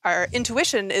our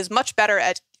intuition is much better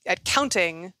at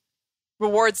counting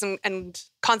rewards and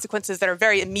consequences that are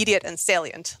very immediate and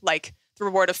salient, like the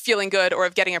reward of feeling good or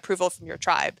of getting approval from your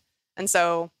tribe. And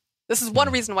so this is one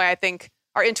reason why I think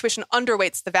our intuition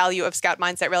underweights the value of Scout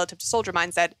mindset relative to soldier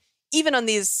mindset, even on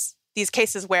these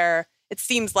cases where it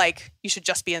seems like you should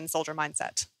just be in soldier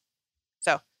mindset.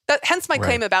 So hence my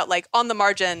claim about, like, on the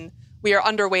margin, we are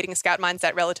underweighting Scout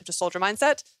mindset relative to soldier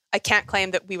mindset. I can't claim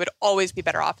that we would always be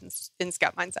better off in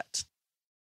Scout mindset.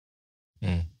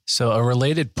 So a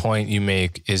related point you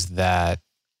make is that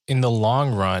in the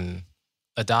long run,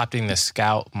 adopting the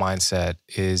Scout mindset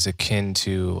is akin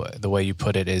to, the way you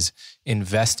put it, is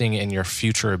investing in your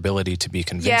future ability to be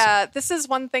convincing. Yeah, this is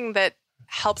one thing that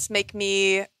helps make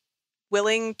me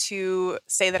willing to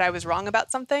say that I was wrong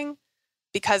about something,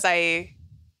 because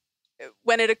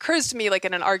when it occurs to me, like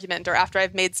in an argument or after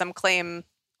I've made some claim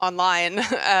online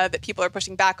that people are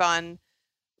pushing back on,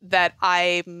 that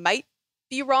I might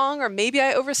be wrong, or maybe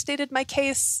I overstated my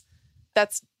case,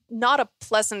 that's not a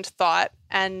pleasant thought.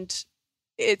 And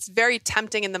it's very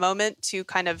tempting in the moment to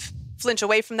kind of flinch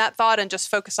away from that thought and just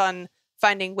focus on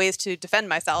finding ways to defend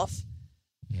myself.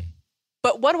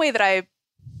 But one way that I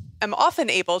am often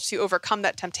able to overcome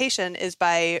that temptation is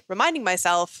by reminding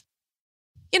myself,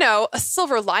 a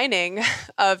silver lining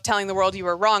of telling the world you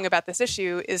were wrong about this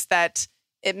issue is that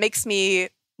it makes me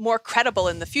more credible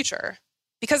in the future,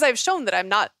 because I've shown that I'm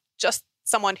not just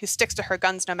someone who sticks to her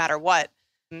guns no matter what.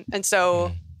 And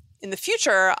so in the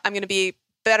future, I'm going to be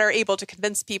better able to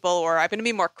convince people, or I'm going to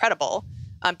be more credible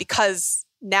because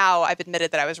now I've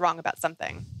admitted that I was wrong about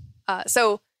something.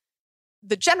 So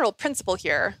the general principle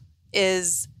here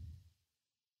is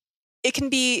it can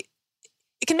make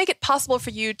it possible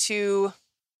for you to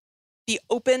be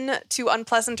open to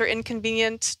unpleasant or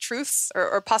inconvenient truths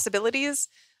or possibilities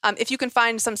if you can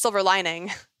find some silver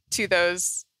lining to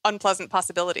those unpleasant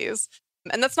possibilities.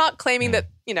 And that's not claiming that,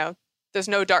 there's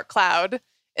no dark cloud.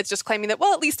 It's just claiming that,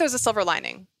 well, at least there's a silver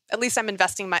lining. At least I'm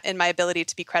investing in my ability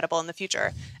to be credible in the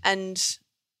future. And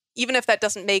even if that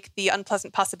doesn't make the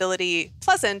unpleasant possibility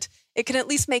pleasant, it can at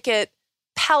least make it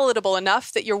palatable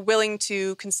enough that you're willing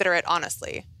to consider it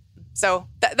honestly. So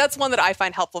that's one that I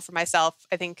find helpful for myself.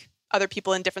 I think other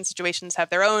people in different situations have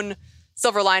their own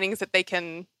silver linings that they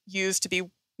can use to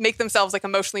make themselves, like,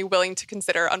 emotionally willing to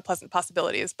consider unpleasant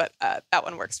possibilities. But that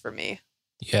one works for me.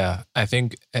 Yeah, I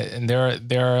think, and there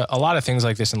are a lot of things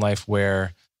like this in life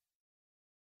where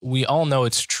we all know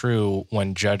it's true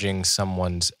when judging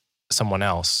someone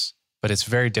else, but it's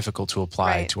very difficult to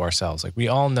apply to ourselves. Like, we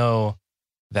all know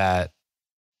that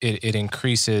it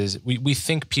increases. We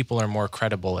think people are more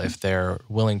credible if they're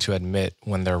willing to admit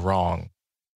when they're wrong,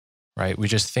 right? We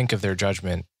just think of their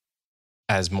judgment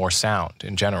as more sound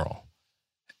in general.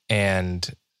 And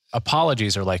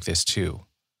apologies are like this too.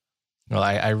 Well,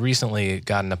 I recently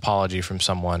got an apology from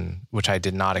someone, which I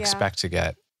did not expect to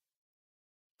get.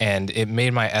 And it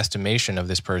made my estimation of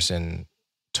this person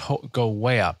go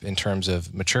way up in terms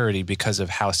of maturity, because of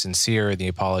how sincere the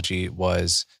apology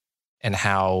was and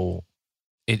how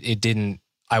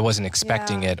I wasn't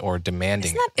expecting it or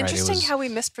demanding it. Isn't that interesting how we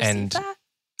misperceive that?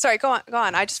 Sorry, go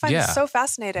on. I just find it so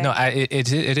fascinating. No,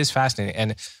 it is fascinating.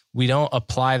 And we don't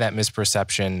apply that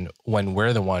misperception when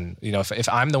we're the one, if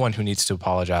I'm the one who needs to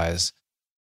apologize,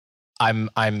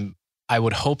 I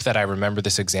would hope that I remember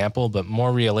this example, but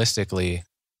more realistically,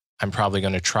 I'm probably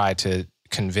going to try to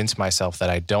convince myself that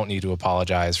I don't need to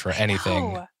apologize for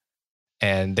anything. Oh,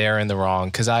 And they're in the wrong.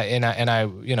 Because I,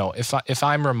 you know, if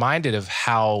I'm reminded of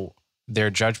how their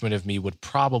judgment of me would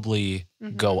probably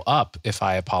go up if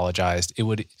I apologized, it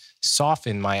would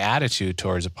soften my attitude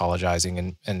towards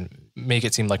apologizing and make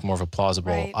it seem like more of a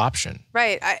plausible option.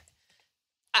 Right. I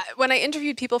when I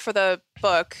interviewed people for the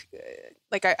book,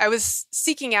 like I was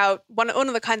seeking out one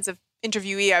of the kinds of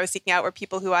interviewee I was seeking out were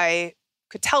people who I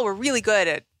could tell were really good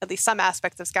at least some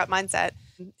aspects of Scout mindset,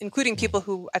 including people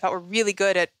who I thought were really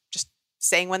good at just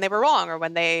saying when they were wrong or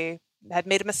when they had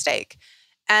made a mistake.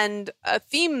 And a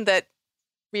theme that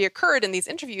reoccurred in these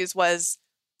interviews was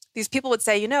these people would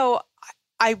say, you know,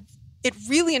 it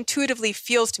really intuitively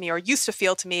feels to me, or used to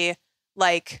feel to me,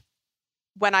 like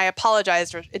when I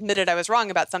apologized or admitted I was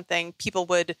wrong about something, people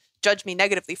would judge me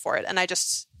negatively for it. And I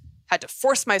just had to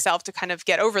force myself to kind of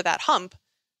get over that hump.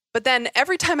 But then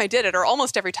every time I did it, or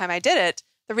almost every time I did it,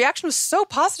 the reaction was so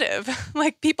positive.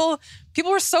 Like people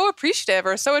were so appreciative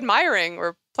or so admiring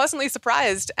or pleasantly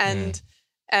surprised and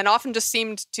often just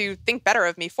seemed to think better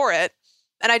of me for it.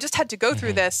 And I just had to go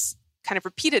through this kind of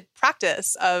repeated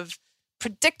practice of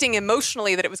predicting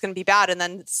emotionally that it was going to be bad and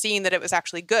then seeing that it was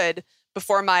actually good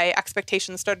before my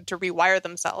expectations started to rewire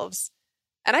themselves.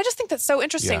 And I just think that's so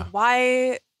interesting.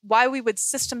 Why we would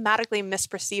systematically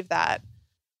misperceive that.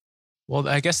 Well,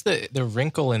 I guess the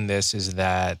wrinkle in this is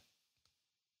that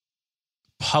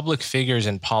public figures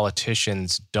and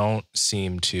politicians don't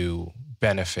seem to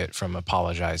benefit from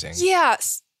apologizing.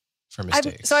 Yes. For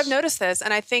mistakes. So I've noticed this,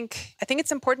 and I think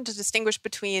it's important to distinguish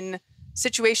between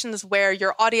situations where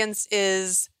your audience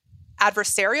is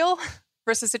adversarial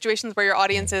versus situations where your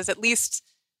audience is at least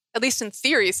in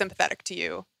theory sympathetic to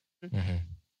you.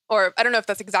 Or I don't know if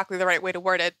that's exactly the right way to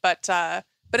word it, but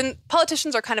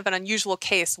politicians are kind of an unusual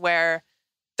case where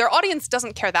their audience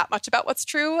doesn't care that much about what's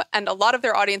true, and a lot of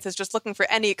their audience is just looking for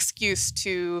any excuse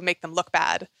to make them look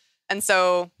bad. And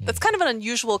so that's kind of an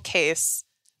unusual case.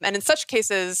 And in such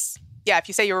cases, if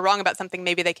you say you were wrong about something,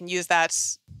 maybe they can use that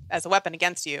as a weapon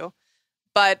against you.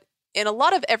 But in a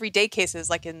lot of everyday cases,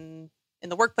 like in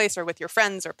the workplace or with your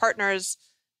friends or partners,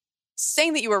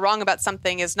 saying that you were wrong about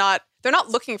something they're not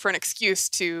looking for an excuse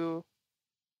to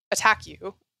attack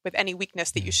you with any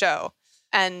weakness that you show.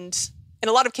 And in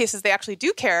a lot of cases, they actually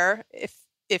do care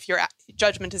if your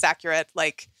judgment is accurate,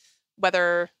 like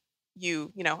whether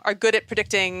you are good at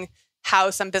predicting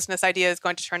how some business idea is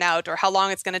going to turn out or how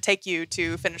long it's going to take you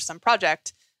to finish some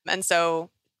project. And so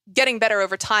getting better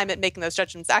over time at making those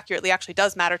judgments accurately actually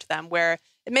does matter to them, where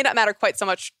it may not matter quite so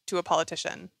much to a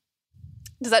politician.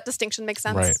 Does that distinction make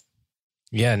sense? Right.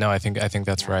 Yeah, no, I think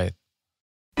that's right.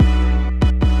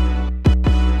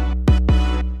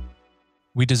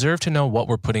 We deserve to know what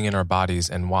we're putting in our bodies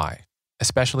and why,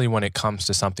 especially when it comes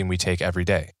to something we take every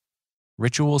day.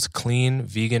 Ritual's clean,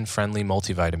 vegan-friendly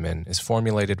multivitamin is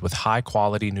formulated with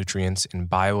high-quality nutrients in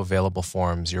bioavailable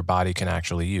forms your body can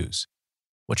actually use.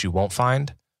 What you won't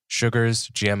find? Sugars,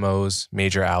 GMOs,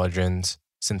 major allergens,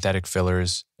 synthetic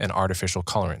fillers, and artificial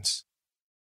colorants.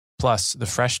 Plus, the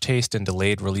fresh taste and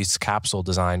delayed-release capsule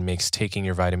design makes taking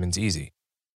your vitamins easy.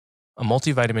 A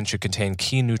multivitamin should contain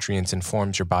key nutrients and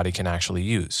forms your body can actually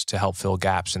use to help fill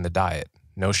gaps in the diet.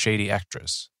 No shady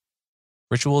extras.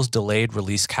 Ritual's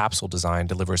delayed-release capsule design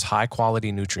delivers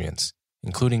high-quality nutrients,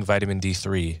 including vitamin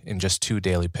D3, in just 2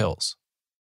 daily pills.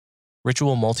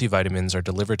 Ritual multivitamins are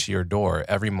delivered to your door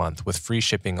every month with free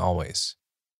shipping always.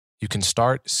 You can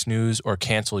start, snooze, or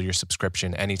cancel your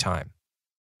subscription anytime.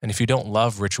 And if you don't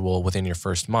love Ritual within your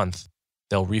first month,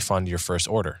 they'll refund your first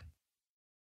order.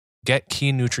 Get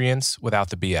key nutrients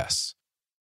without the BS.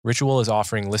 Ritual is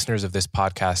offering listeners of this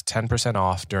podcast 10%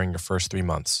 off during your first 3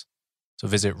 months. So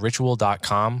visit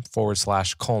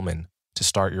ritual.com/Coleman to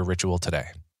start your ritual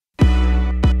today.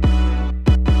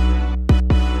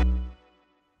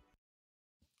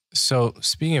 So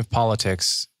speaking of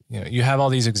politics, you have all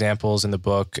these examples in the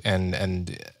book,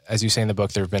 and as you say in the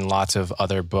book, there have been lots of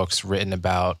other books written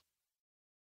about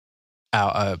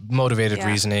motivated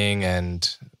reasoning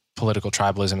and political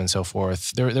tribalism and so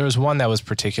forth. There was one that was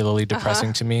particularly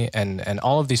depressing to me, and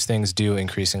all of these things do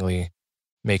increasingly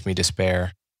make me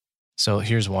despair. So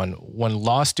here's one. When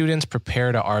law students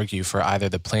prepare to argue for either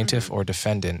the plaintiff or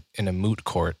defendant in a moot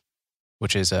court,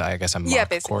 which is, I guess, a mock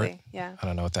court. Yeah. I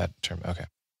don't know what that term, okay.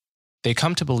 They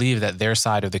come to believe that their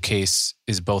side of the case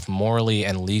is both morally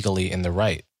and legally in the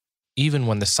right, even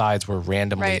when the sides were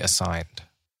randomly assigned.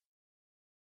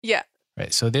 Yeah.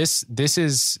 Right. So this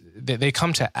is, they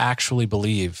come to actually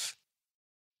believe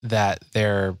that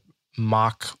their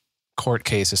mock court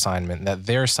case assignment, that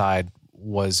their side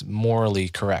was morally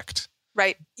correct.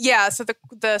 Right. Yeah. So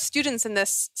the students in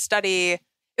this study,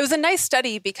 it it was a nice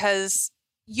study because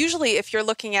usually if you're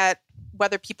looking at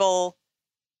whether people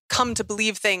come to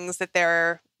believe things that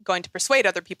they're going to persuade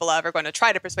other people of or going to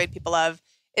try to persuade people of,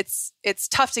 it's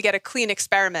tough to get a clean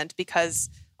experiment because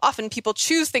often people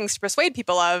choose things to persuade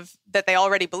people of that they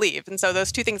already believe. And so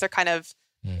those two things are kind of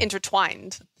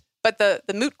intertwined. But the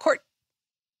moot court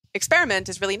experiment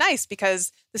is really nice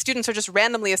because the students are just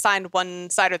randomly assigned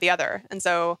one side or the other. And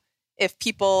so if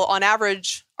people on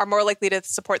average are more likely to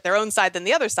support their own side than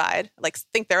the other side, like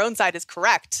think their own side is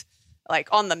correct, like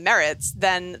on the merits,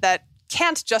 then that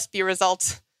can't just be a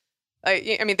result.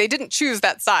 I mean, they didn't choose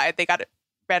that side. They got it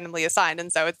randomly assigned.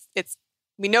 And so it's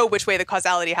we know which way the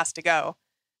causality has to go.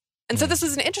 And so this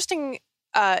was an interesting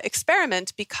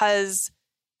experiment because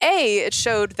it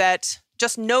showed that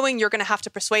just knowing you're going to have to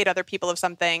persuade other people of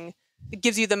something, it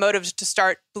gives you the motive to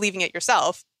start believing it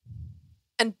yourself.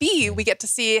 And B, we get to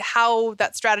see how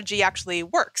that strategy actually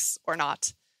works or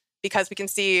not, because we can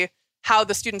see how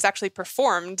the students actually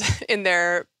performed in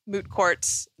their moot court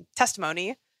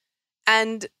testimony.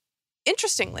 And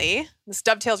interestingly, this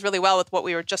dovetails really well with what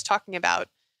we were just talking about.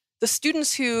 The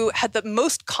students who had the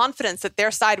most confidence that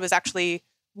their side was actually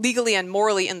legally and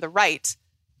morally in the right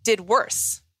did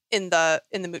worse in the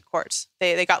moot court.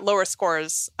 They got lower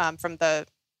scores from the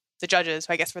judges,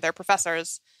 who I guess were their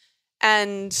professors.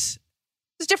 And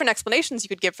there's different explanations you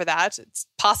could give for that. It's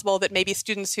possible that maybe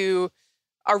students who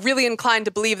are really inclined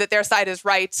to believe that their side is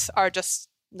right are just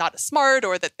not as smart,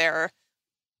 or that they're,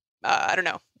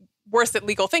 worse at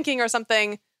legal thinking or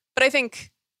something. But I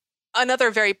think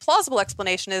another very plausible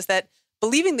explanation is that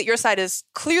believing that your side is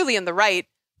clearly in the right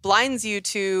blinds you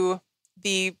to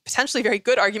the potentially very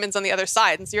good arguments on the other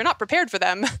side. And so you're not prepared for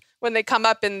them when they come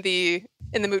up in the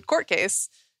moot court case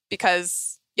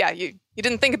because, you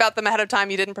didn't think about them ahead of time.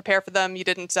 You didn't prepare for them. You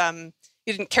didn't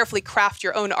carefully craft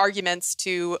your own arguments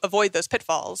to avoid those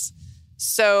pitfalls.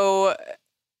 So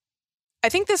I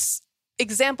think this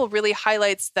example really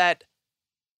highlights that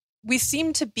we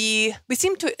seem to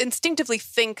instinctively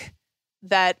think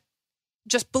that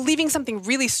just believing something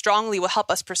really strongly will help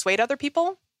us persuade other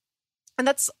people. And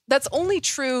that's only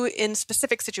true in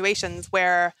specific situations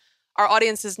where our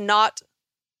audience is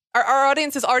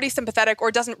already sympathetic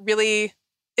or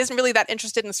isn't really that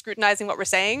interested in scrutinizing what we're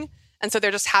saying. And so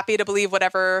they're just happy to believe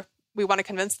whatever we want to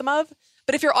convince them of.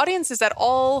 But if your audience is at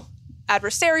all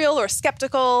adversarial or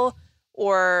skeptical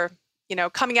or,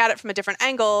 coming at it from a different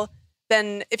angle,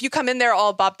 then if you come in there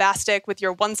all bombastic with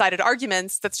your one-sided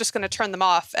arguments, that's just going to turn them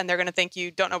off and they're going to think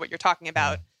you don't know what you're talking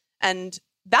about. And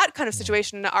that kind of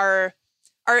situation, our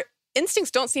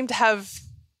instincts don't seem to have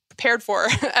prepared for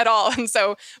at all. And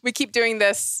so we keep doing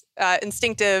this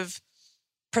instinctive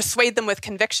persuade them with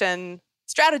conviction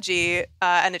strategy,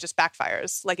 and it just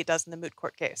backfires like it does in the moot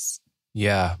court case.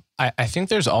 Yeah. I think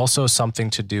there's also something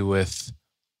to do with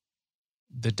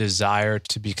the desire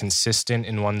to be consistent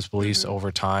in one's beliefs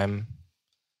over time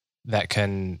that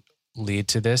can lead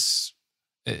to this.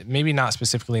 Maybe not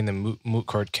specifically in the moot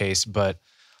court case, but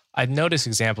I've noticed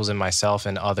examples in myself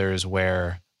and others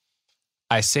where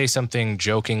I say something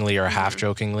jokingly or half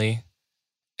jokingly,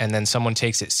 and then someone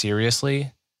takes it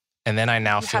seriously, and then I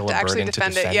now feel a burden to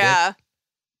defend it. Yeah.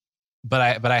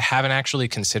 But I haven't actually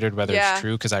considered whether it's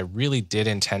true, because I really did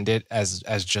intend it as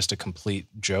just a complete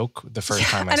joke the first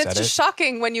time I said it. And it's just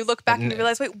shocking when you look back and you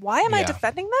realize, wait, why am I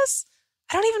defending this?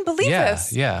 I don't even believe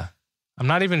this. Yeah. I'm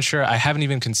not even sure. I haven't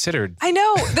even considered. I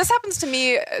know. This happens to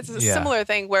me. It's a similar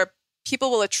thing where people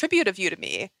will attribute a view to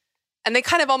me and they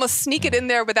kind of almost sneak it in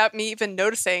there without me even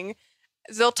noticing.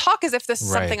 They'll talk as if this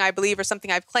is something I believe or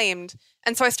something I've claimed.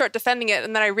 And so I start defending it.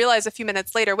 And then I realize a few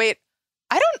minutes later, wait,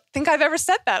 I don't think I've ever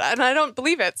said that, and I don't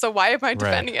believe it. So why am I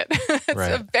defending it? It's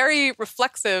a very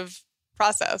reflexive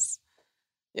process.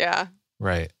 Yeah.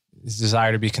 Right. This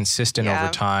desire to be consistent over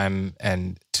time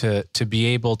and to be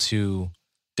able to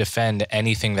defend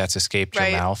anything that's escaped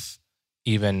your mouth,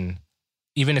 even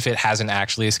if it hasn't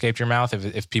actually escaped your mouth,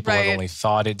 if people have only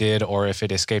thought it did, or if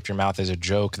it escaped your mouth as a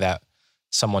joke that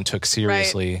someone took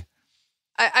seriously.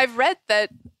 I've read that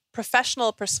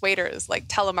professional persuaders like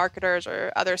telemarketers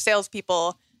or other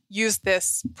salespeople use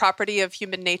this property of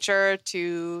human nature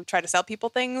to try to sell people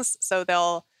things. So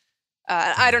they'll,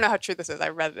 I don't know how true this is. I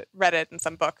read it in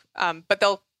some book, but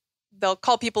they'll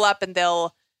call people up and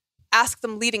they'll ask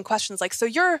them leading questions like, so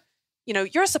you're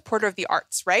a supporter of the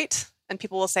arts, right? And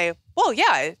people will say, well, yeah,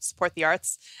 I support the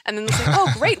arts. And then they'll say,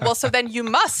 oh, great. Well, so then you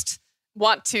must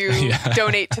want to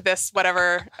donate to this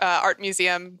whatever art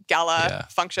museum gala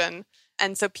function.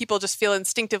 And so people just feel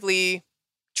instinctively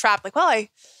trapped. Like, well, I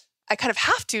kind of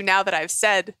have to now that I've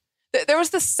said. There was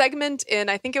this segment in,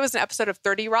 I think it was an episode of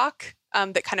 30 Rock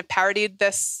that kind of parodied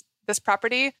this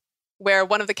property, where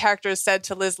one of the characters said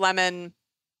to Liz Lemon,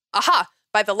 aha,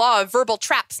 by the law of verbal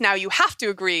traps, now you have to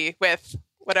agree with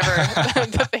whatever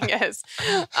the thing is.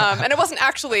 And it wasn't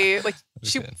actually like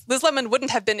Liz Lemon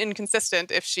wouldn't have been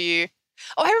inconsistent if she.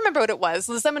 Oh, I remember what it was.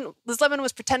 Liz Lemon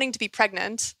was pretending to be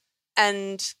pregnant,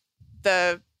 and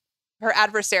her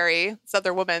adversary, this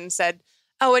other woman, said,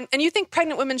 "Oh, and you think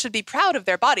pregnant women should be proud of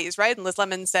their bodies, right?" And Liz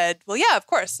Lemon said, "Well, yeah, of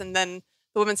course." And then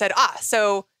the woman said,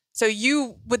 so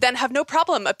you would then have no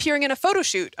problem appearing in a photo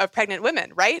shoot of pregnant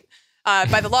women, right?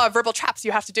 By the law of verbal traps,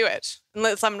 you have to do it. And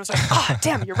Liz Lemon was like, "Oh,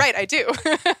 damn, you're right, I do."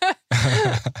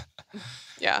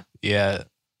 Yeah. Yeah.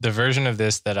 The version of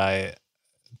this that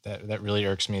really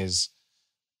irks me is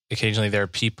occasionally there are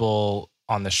people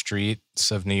on the streets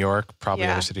of New York, probably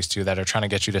other cities too, that are trying to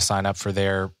get you to sign up for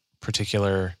their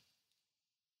particular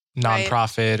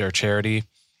nonprofit or charity.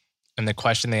 And the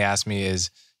question they ask me is,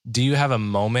 do you have a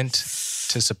moment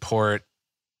to support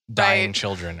dying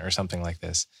children or something like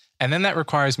this? And then that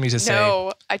requires me to say,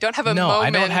 no, I don't have a moment. No, I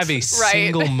don't have a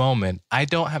single moment. I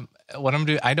don't have what I'm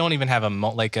doing. I don't even have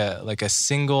like a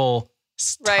single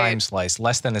time slice,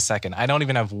 less than a second. I don't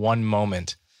even have one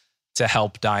moment to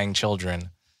help dying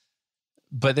children.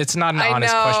 But it's not an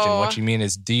honest question. What you mean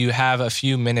is, do you have a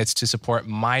few minutes to support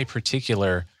my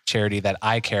particular charity that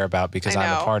I care about because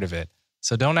I'm a part of it?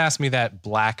 So don't ask me that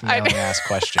blackmailing ass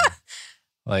question.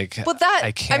 Like, well,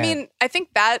 I think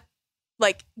that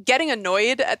like getting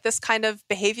annoyed at this kind of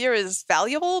behavior is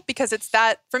valuable because it's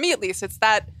that, for me at least, it's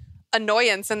that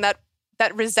annoyance and that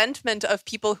resentment of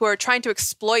people who are trying to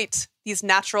exploit these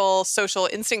natural social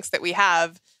instincts that we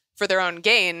have for their own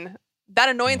gain. That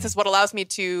annoyance is what allows me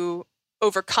to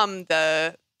overcome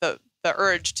the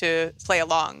urge to play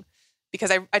along, because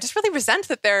I just really resent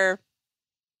that they're,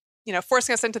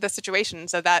 forcing us into this situation.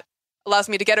 So that allows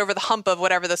me to get over the hump of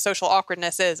whatever the social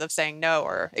awkwardness is of saying no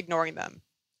or ignoring them.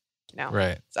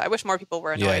 Right. So I wish more people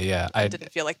were annoyed. Yeah. I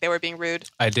didn't feel like they were being rude.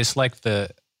 I dislike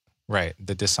the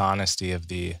dishonesty of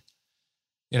the,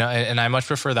 and I much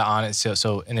prefer the honest.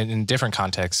 So in a different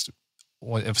context,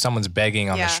 if someone's begging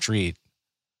on the street,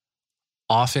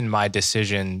 often my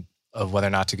decision of whether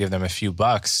or not to give them a few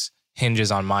bucks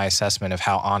hinges on my assessment of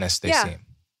how honest they seem.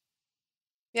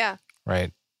 Yeah.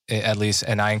 Right. At least,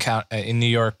 and I encounter in New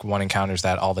York, one encounters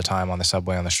that all the time on the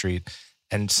subway, on the street.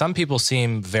 And some people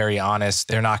seem very honest.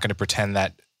 They're not going to pretend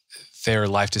that their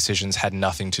life decisions had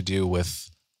nothing to do with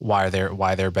why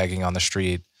they're begging on the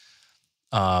street.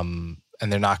 And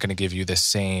they're not going to give you the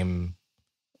same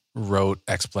rote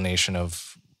explanation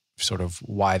of sort of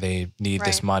why they need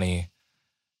this money.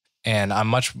 And I'm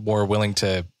much more willing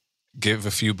to give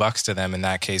a few bucks to them in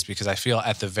that case, because I feel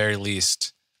at the very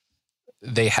least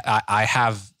I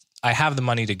have the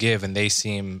money to give, and they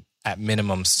seem at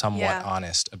minimum somewhat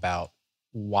honest about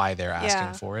why they're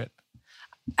asking for it.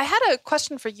 I had a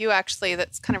question for you actually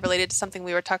that's kind of related to something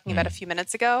we were talking about a few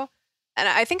minutes ago. And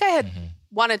I think I had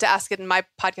wanted to ask it in my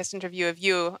podcast interview of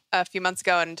you a few months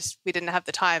ago, and just we didn't have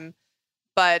the time.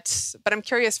 But I'm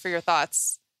curious for your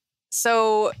thoughts.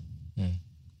 So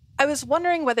I was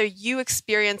wondering whether you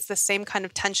experience the same kind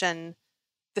of tension,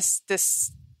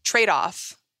 this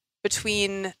trade-off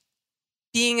between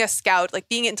being a scout, like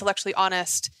being intellectually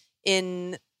honest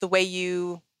in the way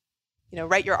you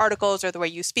write your articles or the way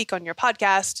you speak on your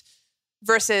podcast,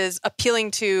 versus appealing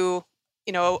to,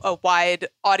 a wide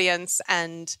audience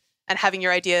and having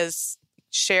your ideas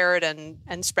shared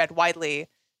and spread widely.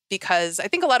 Because I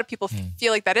think a lot of people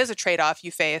feel like that is a trade-off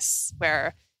you face,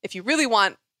 where if you really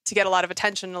want to get a lot of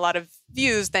attention, a lot of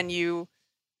views, then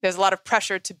there's a lot of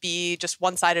pressure to be just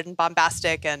one-sided and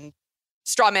bombastic and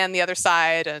strawman the other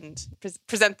side and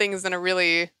present things in a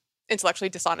really intellectually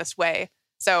dishonest way.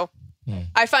 So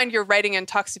I find your writing and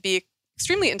talks to be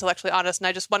extremely intellectually honest, and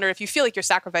I just wonder if you feel like you're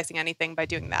sacrificing anything by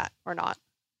doing that or not.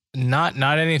 Not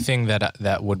anything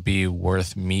that would be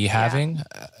worth me having.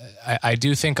 I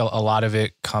do think a lot of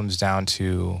it comes down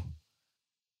to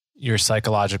your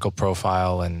psychological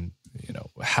profile and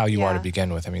how you are to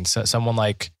begin with. I mean, someone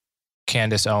like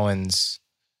Candace Owens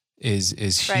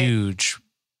is huge.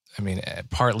 I mean,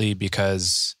 partly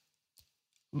because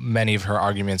many of her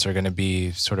arguments are going to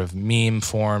be sort of meme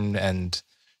formed, and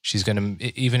she's going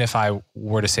to, even if I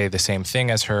were to say the same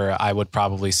thing as her, I would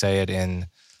probably say it in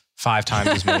 5 times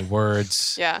as many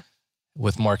words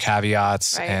with more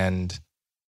caveats, and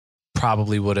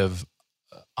probably would have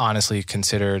honestly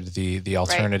considered the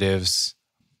alternatives.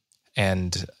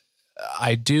 And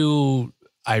I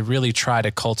really try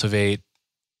to cultivate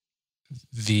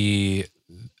the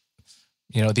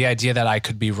idea that I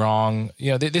could be wrong.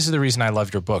 This is the reason I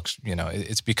love your books.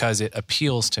 It's because it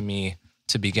appeals to me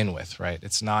to begin with, right?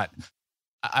 It's not,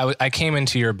 I came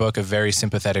into your book a very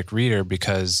sympathetic reader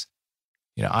because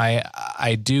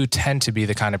I do tend to be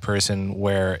the kind of person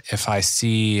where if I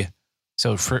see,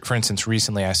 so for instance,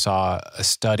 recently I saw a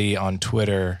study on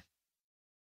Twitter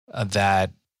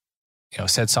that,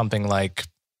 said something like,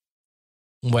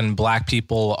 when Black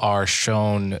people are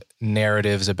shown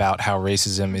narratives about how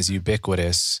racism is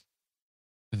ubiquitous,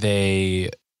 they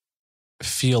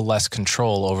feel less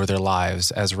control over their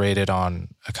lives as rated on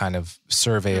a kind of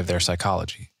survey of their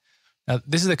psychology. Now,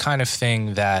 this is the kind of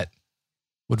thing that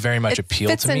would very much appeal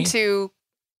to me. It fits into,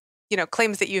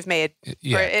 claims that you've made.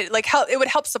 Yeah. Or it would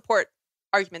help support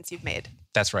arguments you've made.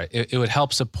 That's right. It would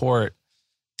help support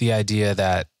the idea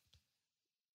that,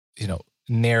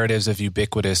 narratives of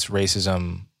ubiquitous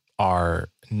racism are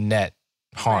net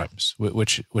harms,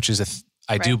 which is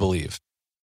I do believe.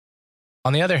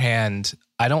 On the other hand,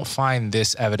 I don't find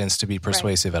this evidence to be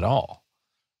persuasive at all,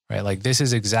 right? Like, this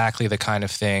is exactly the kind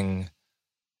of thing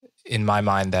in my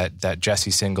mind that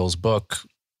Jesse Singal's book,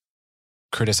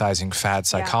 criticizing fad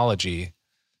psychology,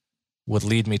 would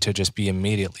lead me to just be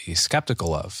immediately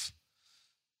skeptical of.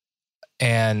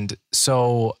 And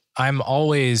so I'm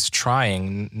always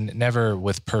trying, never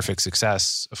with perfect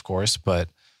success, of course, but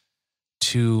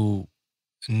to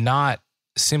not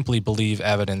simply believe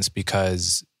evidence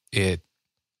because it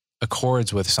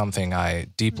accords with something I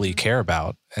deeply care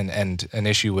about and an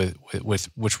issue with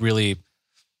which really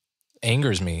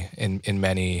angers me in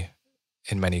many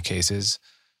cases,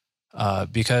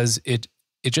 because it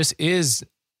just is.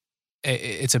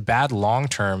 It's a bad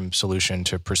long-term solution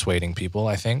to persuading people,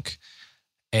 I think,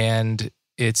 and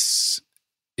it's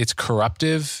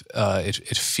corruptive.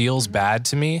 It feels bad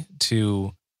to me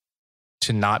to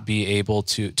not be able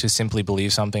to simply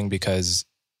believe something because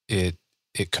it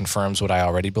confirms what I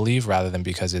already believe rather than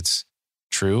because it's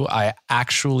true. I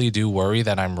actually do worry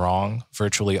that I'm wrong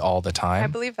virtually all the time. I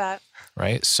believe that.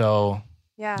 Right? So,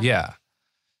 yeah.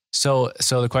 So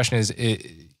the question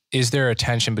is there a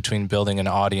tension between building an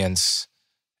audience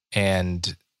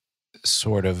and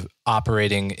sort of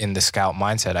operating in the scout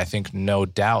mindset? I think no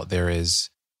doubt there is.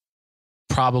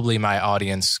 Probably my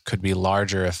audience could be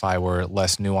larger if I were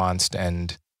less nuanced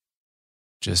and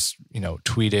just,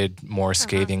 tweeted more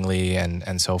scathingly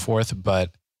and so forth.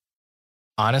 But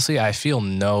honestly, I feel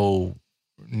no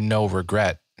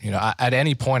regret. At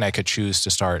any point I could choose to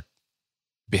start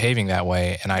behaving that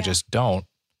way, and I just don't,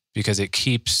 because it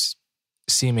keeps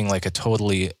seeming like a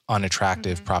totally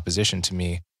unattractive proposition to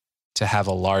me to have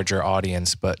a larger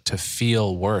audience, but to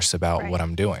feel worse about what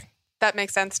I'm doing. That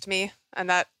makes sense to me. And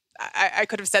that I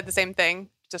could have said the same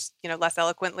thing, just, less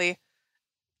eloquently.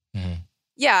 Mm-hmm.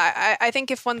 Yeah, I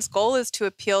think if one's goal is to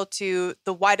appeal to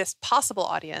the widest possible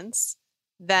audience,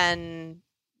 then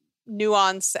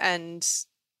nuance and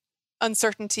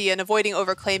uncertainty and avoiding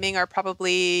overclaiming are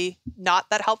probably not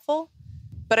that helpful.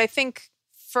 But I think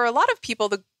for a lot of people,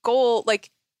 the goal,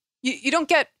 you don't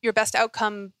get your best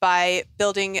outcome by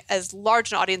building as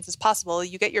large an audience as possible.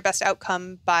 You get your best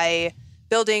outcome by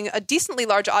building a decently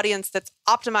large audience that's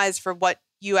optimized for what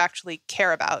you actually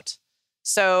care about.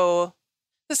 So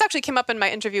this actually came up in my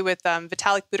interview with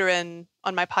Vitalik Buterin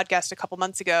on my podcast a couple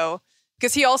months ago,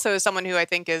 because he also is someone who I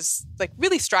think is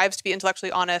really strives to be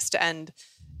intellectually honest and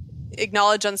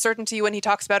acknowledge uncertainty when he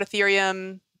talks about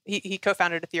Ethereum. He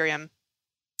co-founded Ethereum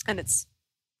and its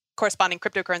corresponding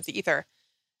cryptocurrency Ether.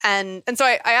 And so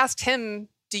I asked him,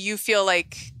 do you feel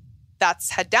like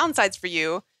that's had downsides for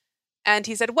you? And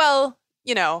he said, well,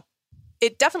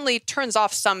 it definitely turns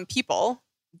off some people,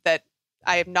 that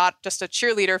I am not just a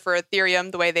cheerleader for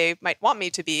Ethereum the way they might want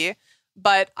me to be,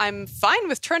 but I'm fine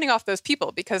with turning off those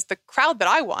people because the crowd that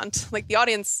I want, the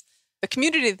audience, the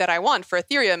community that I want for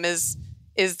Ethereum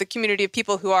is the community of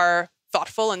people who are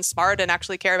thoughtful and smart and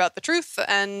actually care about the truth.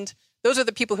 And those are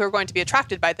the people who are going to be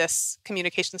attracted by this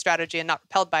communication strategy and not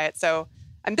repelled by it. So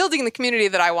I'm building the community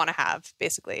that I want to have,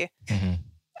 basically. Mm-hmm.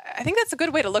 I think that's a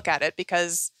good way to look at it,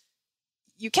 because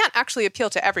you can't actually appeal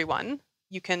to everyone.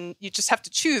 You just have to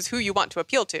choose who you want to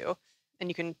appeal to. And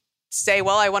you can say,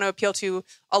 well, I want to appeal to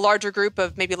a larger group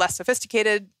of maybe less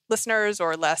sophisticated listeners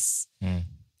or less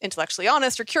intellectually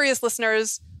honest or curious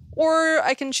listeners. Or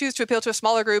I can choose to appeal to a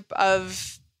smaller group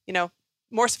of,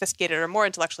 more sophisticated or more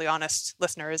intellectually honest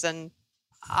listeners. And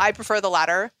I prefer the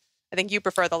latter. I think you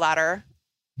prefer the latter.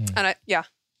 And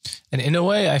And in a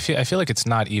way, I feel like it's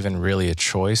not even really a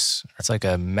choice. It's like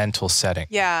a mental setting.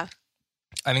 Yeah.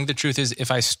 I think the truth is,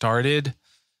 if I started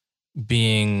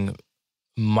being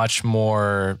much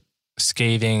more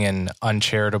scathing and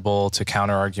uncharitable to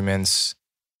counter arguments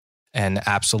and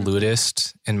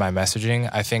absolutist in my messaging,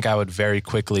 I think I would very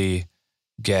quickly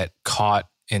get caught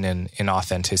in an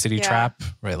inauthenticity trap,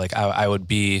 right? I would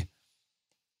be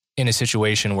in a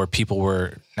situation where people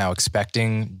were now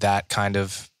expecting that kind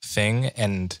of thing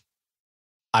and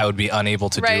I would be unable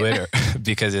to do it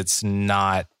because it's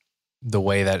not the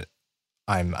way that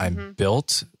I'm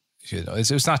built. You know,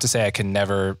 it's not to say I can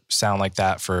never sound like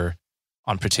that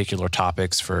on particular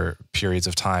topics for periods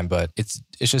of time, but it's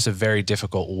just a very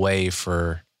difficult way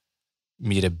for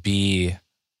me to be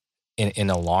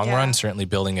in a long run, certainly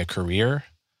building a career.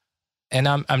 And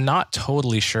I'm not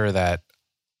totally sure that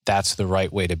that's the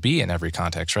right way to be in every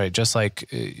context, right? Just like,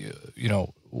 you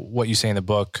know, what you say in the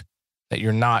book, that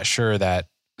you're not sure that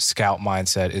scout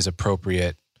mindset is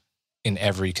appropriate in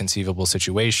every conceivable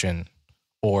situation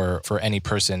or for any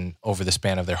person over the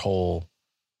span of their whole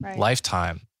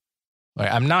lifetime.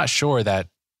 Like, I'm not sure that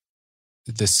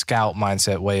the scout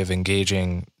mindset way of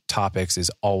engaging topics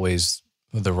is always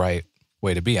the right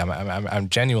way to be. I'm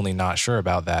genuinely not sure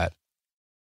about that,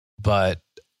 but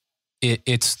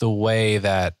it's the way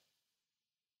that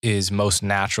is most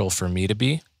natural for me to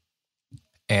be.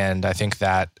 And I think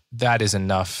that is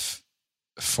enough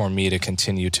for me to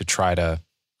continue to try to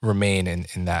remain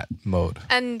in that mode.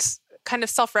 And kind of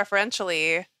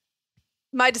self-referentially,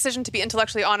 my decision to be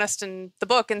intellectually honest in the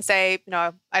book and say, you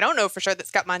know, I don't know for sure that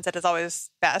scout mindset is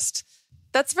always best.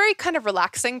 That's very kind of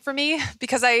relaxing for me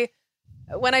because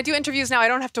when I do interviews now, I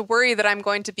don't have to worry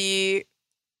that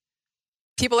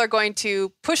people are going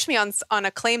to push me on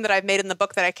a claim that I've made in the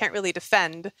book that I can't really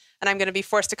defend. And I'm going to be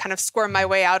forced to kind of squirm my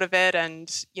way out of it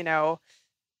and, you know,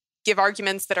 give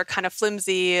arguments that are kind of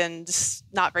flimsy and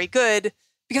not very good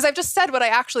because I've just said what I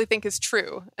actually think is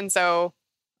true. And so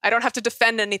I don't have to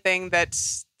defend anything that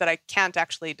I can't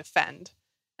actually defend.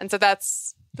 And so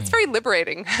that's very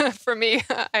liberating for me.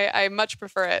 I much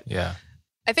prefer it. Yeah.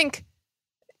 I think,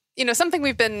 you know, something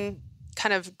we've been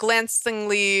kind of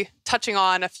glancingly touching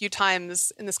on a few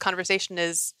times in this conversation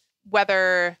is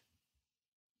whether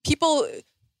people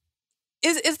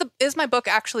is my book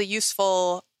actually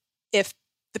useful if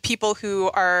the people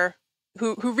who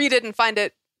read it and find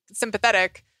it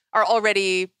sympathetic are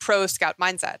already pro scout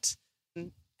mindset.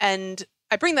 And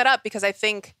I bring that up because I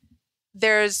think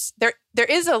there is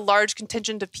a large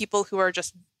contingent of people who are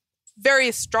just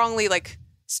very strongly, like,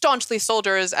 staunchly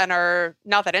soldiers and are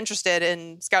not that interested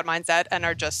in scout mindset and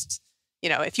are just, you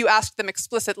know, if you ask them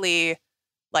explicitly,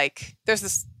 like,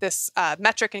 there's this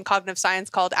metric in cognitive science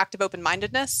called active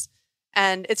open-mindedness,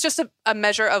 and it's just a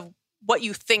measure of what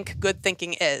you think good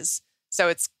thinking is.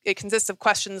 So it consists of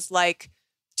questions like,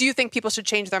 do you think people should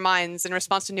change their minds in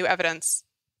response to new evidence?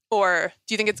 Or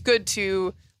do you think it's good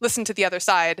to listen to the other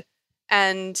side?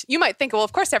 And you might think, well,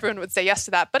 of course everyone would say yes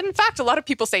to that. But in fact, a lot of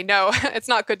people say no, it's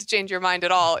not good to change your mind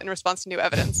at all in response to new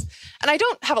evidence. And I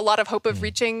don't have a lot of hope of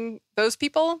reaching those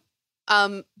people.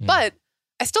 But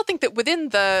I still think that within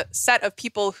the set of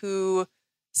people who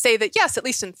say that, yes, at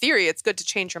least in theory, it's good to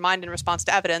change your mind in response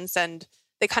to evidence, and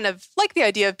they kind of like the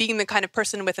idea of being the kind of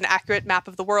person with an accurate map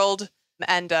of the world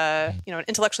and you know, an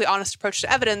intellectually honest approach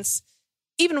to evidence,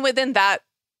 even within that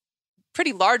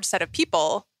pretty large set of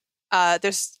people,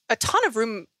 there's a ton of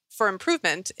room for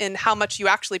improvement in how much you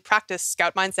actually practice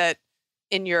scout mindset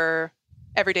in your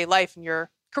everyday life, in your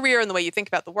career, and the way you think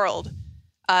about the world.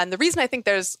 And the reason I think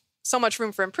there's so much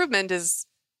room for improvement is,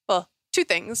 well, two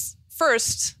things.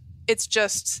 First, it's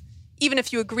just, even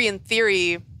if you agree in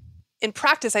theory, in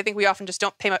practice, I think we often just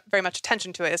don't pay very much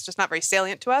attention to it. It's just not very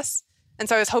salient to us. And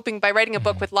so I was hoping by writing a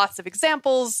book with lots of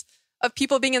examples of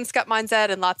people being in scout mindset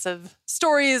and lots of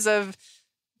stories of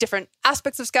different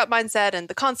aspects of scout mindset and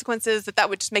the consequences, that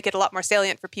would just make it a lot more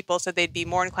salient for people so they'd be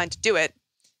more inclined to do it.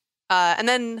 And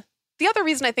then the other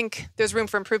reason I think there's room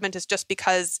for improvement is just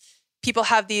because people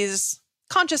have these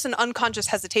conscious and unconscious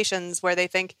hesitations where they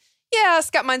think, yeah,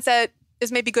 scout mindset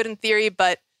is maybe good in theory,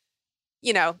 but,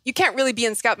 you know, you can't really be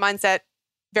in scout mindset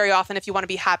very often if you want to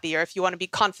be happy or if you want to be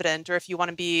confident or if you want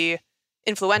to be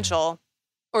influential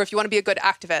or if you want to be a good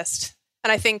activist.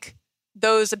 And I think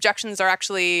those objections are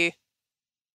actually,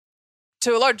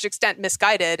 to a large extent,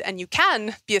 misguided, and you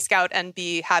can be a scout and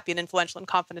be happy and influential and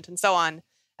confident and so on.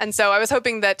 And so I was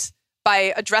hoping that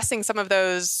by addressing some of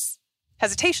those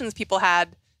hesitations people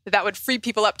had, that would free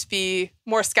people up to be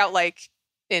more scout-like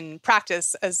in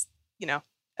practice as, you know,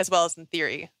 as well as in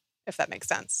theory, if that makes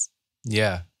sense.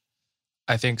 Yeah,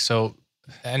 I think so.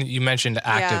 And you mentioned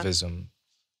activism. Yeah.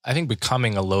 I think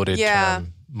becoming a loaded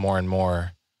term more and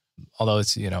more, although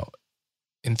it's, you know,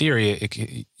 in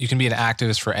theory, you can be an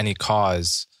activist for any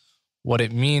cause. What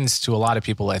it means to a lot of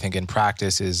people, I think, in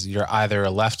practice is you're either a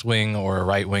left-wing or a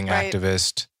right-wing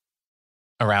activist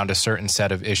around a certain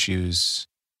set of issues.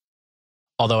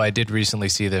 Although I did recently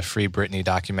see the Free Britney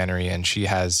documentary, and she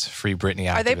has Free Britney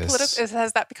activists. Are they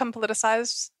has that become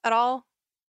politicized at all?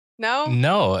 No?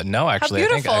 No, actually. How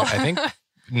beautiful. I think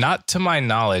not to my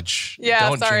knowledge. Yeah,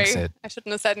 Don't sorry. jinx it. I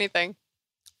shouldn't have said anything.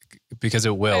 Because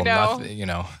it will. I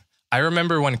know. I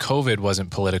remember when COVID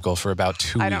wasn't political for about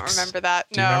 2 weeks. I don't remember that.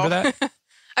 Do you remember that?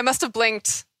 I must have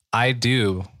blinked. I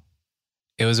do.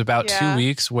 It was about 2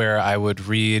 weeks where I would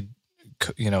read,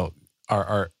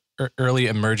 our early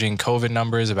emerging COVID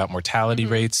numbers about mortality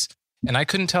rates. And I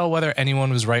couldn't tell whether anyone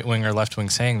was right wing or left wing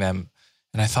saying them.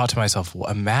 And I thought to myself, well,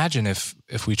 imagine if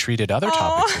we treated other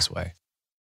topics this way.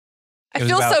 I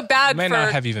feel so bad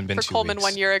for Coleman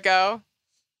 1 year ago.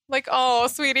 Like, oh,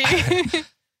 sweetie.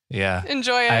 Yeah.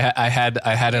 Enjoy it. I had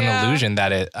an illusion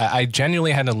that I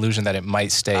genuinely had an illusion that it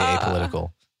might stay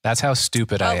apolitical. That's how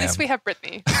stupid I am. At least we have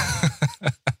Brittany.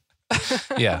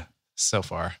 Yeah, so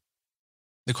far.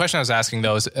 The question I was asking,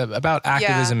 though, is about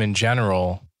activism in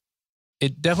general.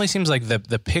 It definitely seems like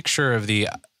the picture of the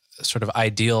sort of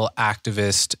ideal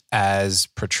activist as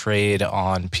portrayed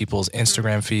on people's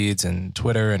Instagram feeds and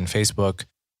Twitter and Facebook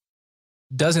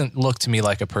doesn't look to me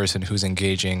like a person who's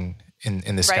engaging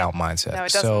in the scout mindset. No,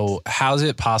 it doesn't. So how is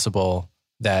it possible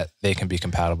that they can be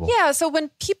compatible? Yeah, so when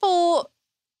people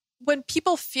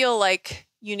feel like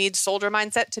you need soldier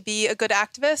mindset to be a good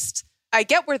activist, I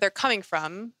get where they're coming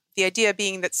from. The idea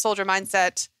being that soldier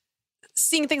mindset,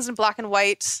 seeing things in black and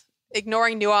white,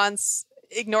 ignoring nuance,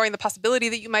 ignoring the possibility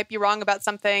that you might be wrong about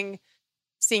something,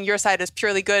 seeing your side as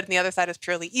purely good and the other side as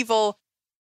purely evil,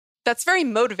 that's very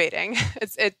motivating.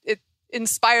 It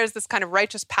inspires this kind of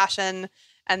righteous passion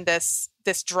and this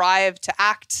drive to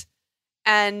act.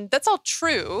 And that's all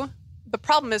true. The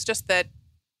problem is just that,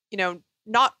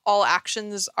 not all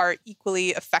actions are equally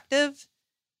effective.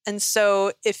 And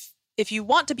so if you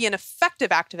want to be an effective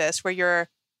activist where you're,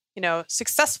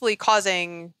 successfully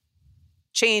causing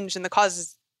change in the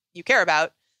causes you care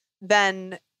about,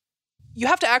 then you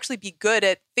have to actually be good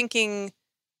at thinking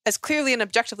as clearly and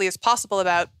objectively as possible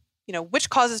about, which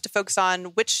causes to focus on,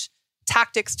 which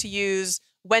tactics to use,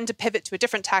 when to pivot to a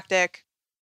different tactic.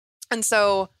 And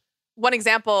so one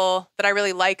example that I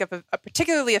really like of a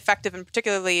particularly effective and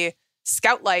particularly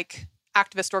scout-like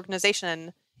activist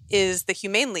organization is the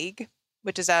Humane League,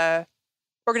 which is a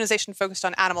organization focused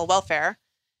on animal welfare.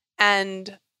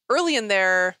 And early in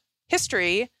their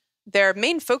history, their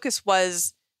main focus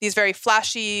was these very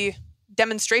flashy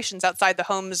demonstrations outside the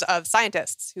homes of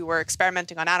scientists who were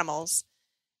experimenting on animals.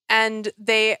 And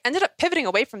they ended up pivoting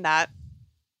away from that,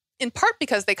 in part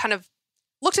because they kind of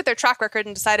looked at their track record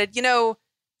and decided,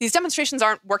 these demonstrations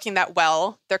aren't working that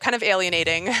well. They're kind of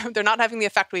alienating. They're not having the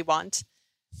effect we want.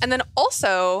 And then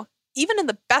also, even in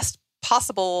the best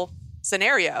possible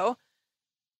scenario,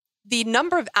 the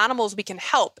number of animals we can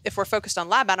help if we're focused on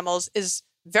lab animals is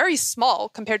very small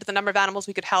compared to the number of animals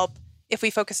we could help if we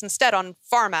focus instead on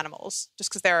farm animals, just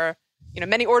because there are,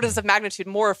 many orders of magnitude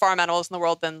more farm animals in the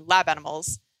world than lab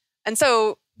animals. And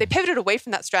so they pivoted away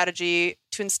from that strategy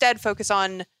to instead focus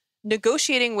on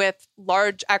negotiating with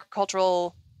large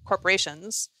agricultural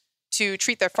corporations to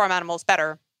treat their farm animals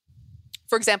better.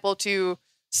 For example, to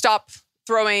stop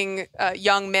throwing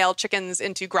young male chickens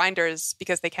into grinders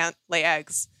because they can't lay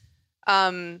eggs.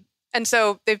 And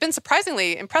so they've been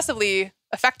surprisingly, impressively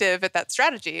effective at that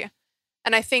strategy.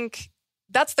 And I think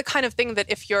that's the kind of thing that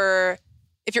if you're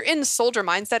in soldier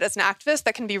mindset as an activist,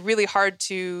 that can be really hard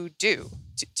to do,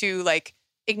 to like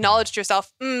acknowledge to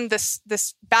yourself, this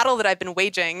battle that I've been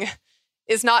waging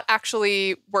is not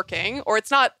actually working, or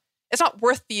it's not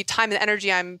worth the time and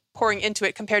energy I'm pouring into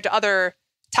it compared to other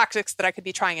tactics that I could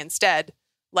be trying instead,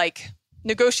 like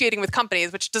negotiating with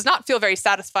companies, which does not feel very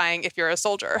satisfying if you're a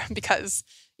soldier, because,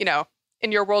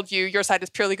 in your worldview, your side is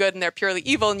purely good and they're purely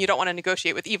evil, and you don't want to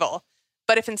negotiate with evil.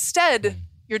 But if instead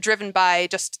you're driven by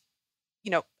just,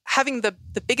 having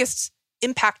the biggest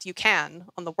impact you can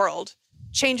on the world,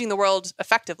 changing the world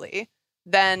effectively,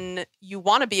 then you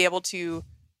want to be able to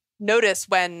notice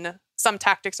when some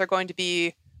tactics are going to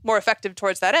be more effective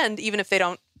towards that end, even if they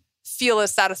don't feel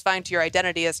as satisfying to your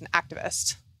identity as an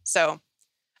activist. So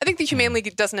I think the Humane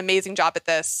League does an amazing job at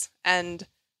this. And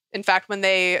in fact, when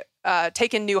they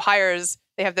take in new hires,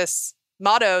 they have this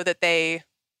motto that they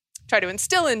try to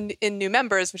instill in new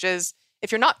members, which is,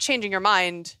 if you're not changing your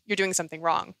mind, you're doing something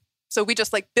wrong. So we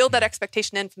just build that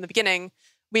expectation in from the beginning.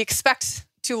 We expect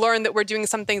to learn that we're doing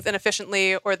some things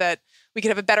inefficiently, or that we could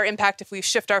have a better impact if we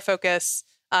shift our focus.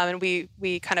 And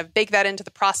we kind of bake that into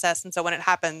the process. And so when it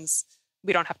happens,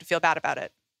 we don't have to feel bad about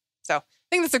it. So I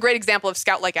think that's a great example of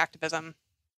scout-like activism.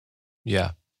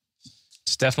 Yeah,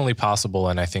 it's definitely possible.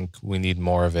 And I think we need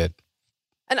more of it.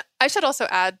 And I should also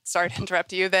add, sorry to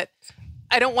interrupt you, that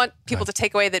I don't want people to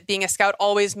take away that being a scout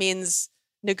always means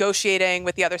negotiating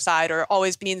with the other side, or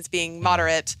always means being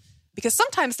moderate. Because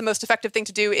sometimes the most effective thing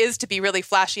to do is to be really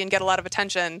flashy and get a lot of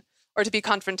attention, or to be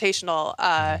confrontational.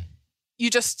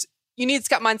 You need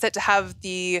Scott mindset to have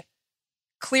the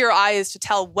clear eyes to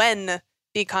tell when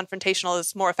being confrontational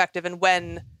is more effective and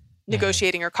when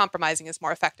negotiating or compromising is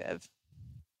more effective,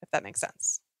 if that makes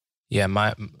sense. Yeah,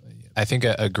 I think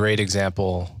a great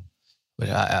example,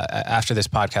 after this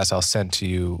podcast, I'll send to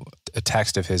you a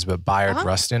text of his, but Bayard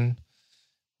Rustin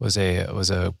was a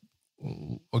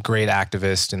great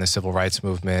activist in the civil rights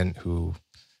movement who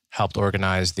helped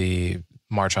organize the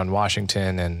March on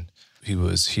Washington, and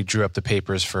he drew up the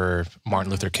papers for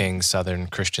Martin Luther King's Southern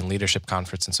Christian Leadership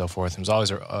Conference and so forth. He was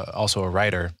always also a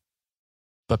writer,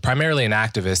 but primarily an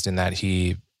activist in that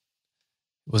he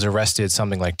was arrested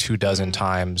something like 24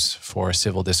 times for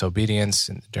civil disobedience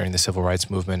during the civil rights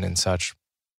movement and such.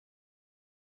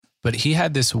 But he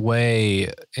had this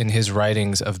way in his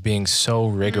writings of being so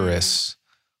rigorous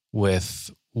with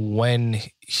when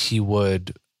he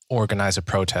would organize a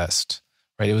protest,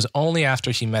 right? It was only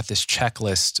after he met this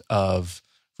checklist of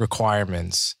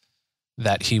requirements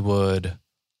that he would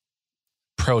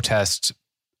protest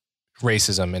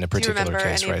racism in a particular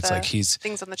case, right? It's like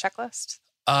things on the checklist.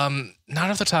 Not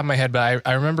off the top of my head, but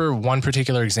I remember one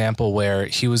particular example where I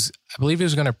believe he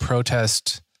was going to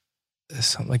protest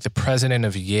something like the president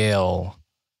of Yale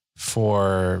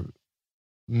for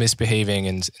misbehaving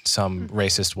in some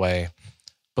racist way.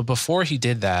 But before he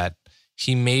did that,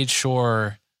 he made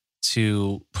sure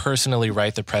to personally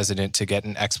write the president to get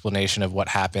an explanation of what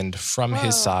happened from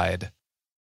his side,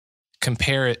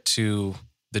 compare it to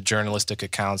the journalistic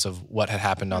accounts of what had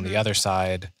happened on the other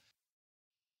side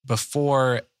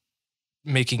before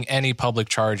making any public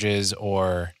charges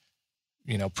or,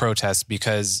 protests,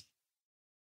 because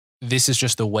this is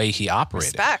just the way he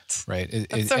operated. Respect. Right.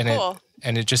 That's so cool.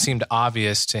 And it just seemed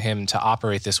obvious to him to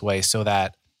operate this way so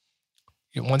that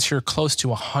once you're close to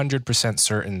 100%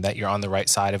 certain that you're on the right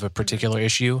side of a particular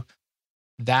issue,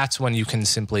 that's when you can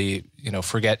simply,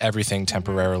 forget everything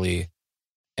temporarily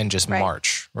and just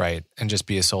march, right? And just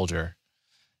be a soldier.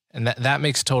 And that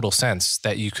makes total sense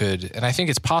that you could, and I think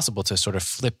it's possible to sort of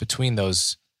flip between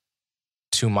those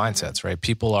two mindsets, right?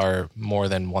 People are more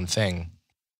than one thing.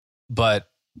 But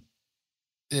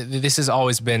this has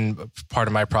always been part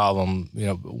of my problem,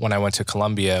 when I went to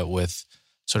Colombia with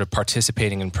sort of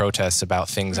participating in protests about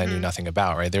things I knew nothing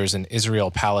about, right? There's an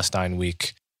Israel-Palestine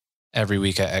week every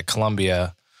week at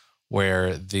Columbia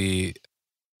where the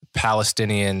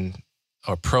Palestinian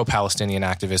or pro-Palestinian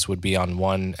activists would be on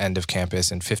one end of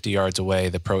campus, and 50 yards away,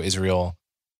 the pro-Israel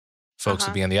folks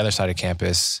would be on the other side of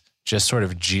campus, just sort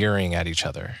of jeering at each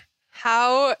other.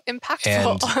 How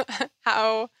impactful,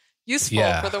 how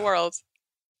useful for the world.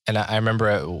 And I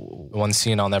remember one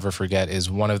scene I'll never forget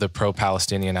is one of the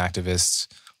pro-Palestinian activists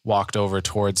walked over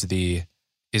towards the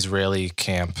Israeli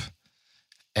camp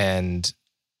and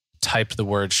typed the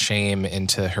word shame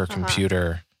into her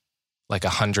computer like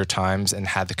 100 times and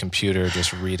had the computer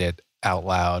just read it out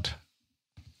loud.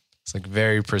 It's like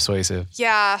very persuasive.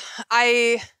 Yeah,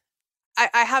 I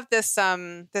have this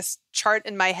this chart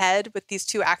in my head with these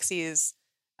two axes.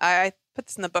 I put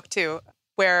this in the book too,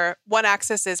 where one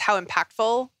axis is how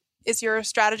impactful is your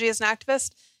strategy as an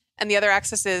activist, and the other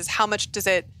axis is how much does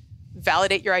it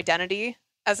validate your identity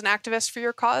as an activist for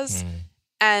your cause.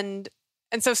 And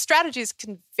so strategies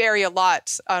can vary a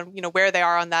lot on where they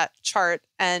are on that chart.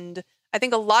 And I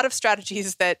think a lot of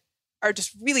strategies that are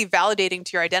just really validating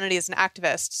to your identity as an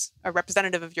activist, a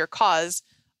representative of your cause,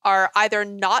 are either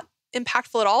not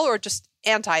impactful at all or just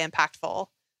anti-impactful,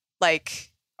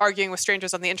 like arguing with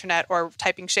strangers on the internet or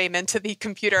typing shame into the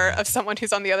computer of someone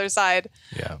who's on the other side.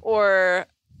 Yeah. Or,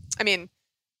 I mean,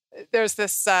 there's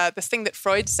this thing that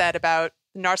Freud said about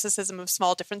narcissism of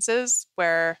small differences,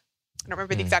 where I don't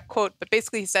remember the exact quote, but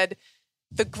basically he said,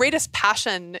 the greatest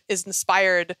passion is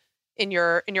inspired in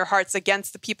your hearts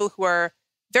against the people who are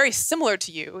very similar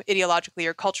to you ideologically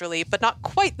or culturally, but not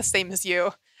quite the same as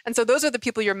you. And so those are the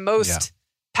people you're most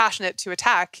passionate to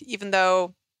attack, even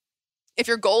though if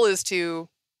your goal is to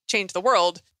change the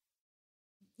world,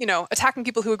 attacking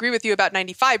people who agree with you about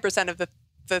 95% of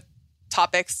the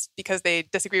topics because they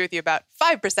disagree with you about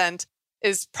 5%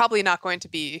 is probably not going to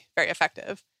be very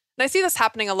effective. And I see this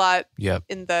happening a lot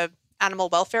in the animal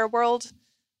welfare world,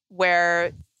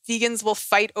 where vegans will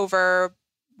fight over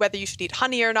whether you should eat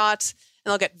honey or not.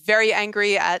 And they'll get very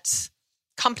angry at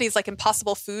companies like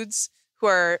Impossible Foods, who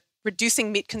are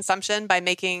reducing meat consumption by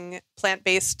making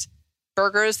plant-based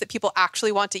burgers that people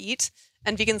actually want to eat.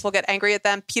 And vegans will get angry at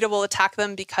them. PETA will attack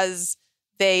them because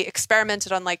they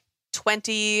experimented on like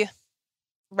 20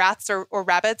 rats or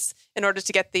rabbits in order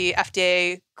to get the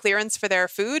FDA clearance for their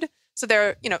food. So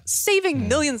they're, saving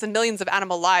millions and millions of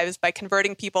animal lives by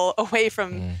converting people away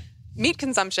from meat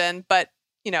consumption. But,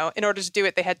 in order to do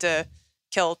it, they had to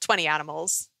kill 20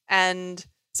 animals. And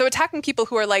so attacking people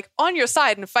who are like on your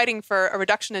side and fighting for a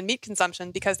reduction in meat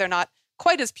consumption because they're not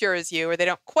quite as pure as you, or they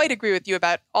don't quite agree with you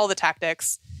about all the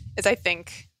tactics, is, I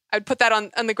think, I would put that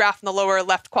on the graph in the lower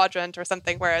left quadrant or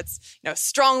something, where it's,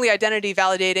 strongly identity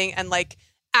validating and like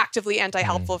actively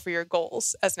anti-helpful for your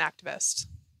goals as an activist.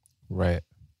 Right.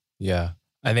 Yeah.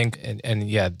 I think, and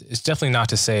yeah, it's definitely not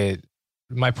to say,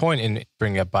 my point in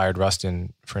bringing up Bayard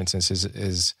Rustin, for instance,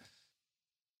 is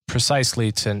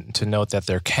precisely to note that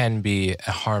there can be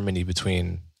a harmony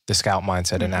between the scout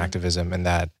mindset and activism, and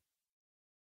that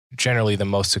generally the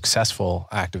most successful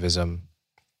activism,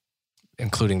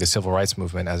 including the civil rights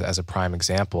movement as a prime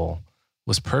example,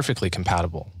 was perfectly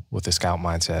compatible with the scout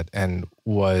mindset and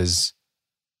was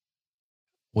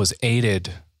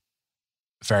aided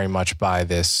very much by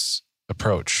this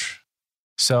approach.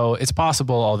 So it's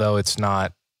possible, although it's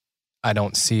not, I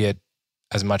don't see it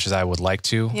as much as I would like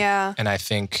to. Yeah. And I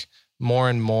think more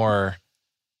and more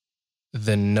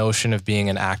the notion of being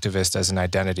an activist as an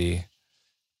identity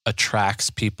attracts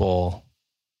people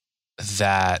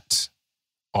that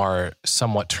are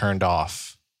somewhat turned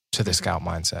off to the scout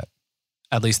mindset.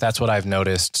 At least that's what I've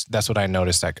noticed. That's what I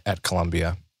noticed at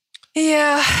Columbia.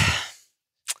 Yeah.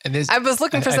 And I was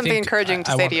looking for something encouraging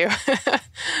to say to you.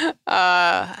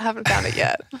 I haven't found it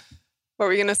yet. What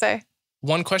were you going to say?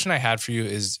 One question I had for you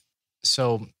is,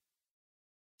 so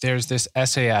there's this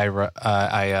essay I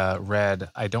read.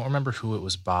 I don't remember who it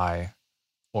was by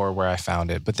or where I found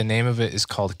it, but the name of it is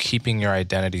called Keeping Your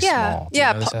Identity Small.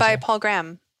 Yeah, by Paul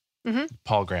Graham.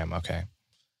 Paul Graham, okay.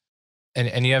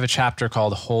 And you have a chapter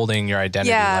called Holding Your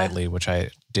Identity Lightly, which I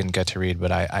didn't get to read,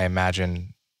 but I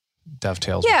imagine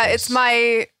dovetails with this. It's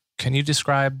my... Can you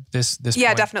describe this Yeah,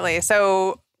 point? definitely.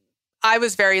 So I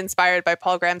was very inspired by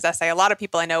Paul Graham's essay. A lot of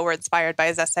people I know were inspired by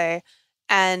his essay.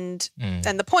 And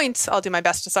the point, I'll do my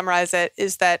best to summarize it,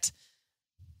 is that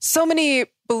so many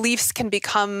beliefs can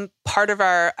become part of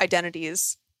our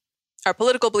identities. Our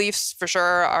political beliefs, for sure,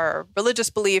 our religious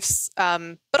beliefs,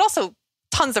 but also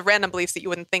tons of random beliefs that you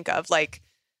wouldn't think of. Like,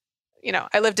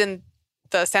 I lived in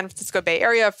the San Francisco Bay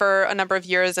Area for a number of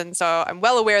years, and so I'm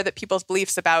well aware that people's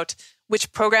beliefs about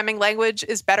which programming language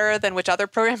is better than which other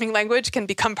programming language can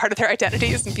become part of their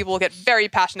identities, and people will get very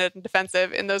passionate and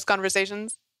defensive in those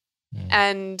conversations.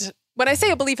 And when I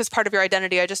say a belief is part of your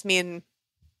identity, I just mean,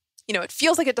 it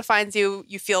feels like it defines you.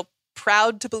 You feel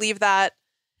proud to believe that.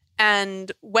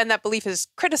 And when that belief is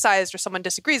criticized or someone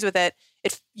disagrees with it,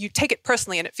 you take it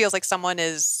personally, and it feels like someone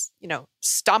is,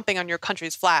 stomping on your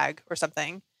country's flag or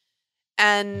something.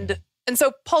 And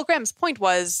so Paul Graham's point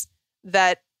was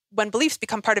that when beliefs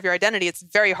become part of your identity, it's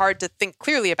very hard to think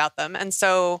clearly about them. And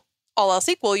so, all else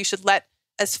equal, you should let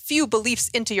as few beliefs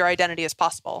into your identity as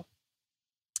possible.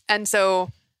 And so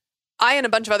I and a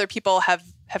bunch of other people have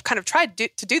kind of tried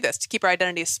to do this, to keep our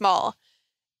identities small.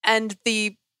 And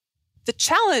the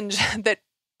challenge that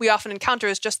we often encounter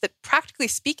is just that, practically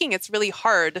speaking, it's really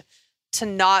hard to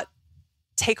not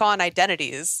take on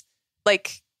identities.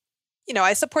 Like,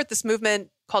 I support this movement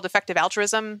called effective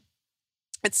altruism.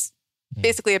 It's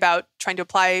basically about trying to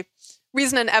apply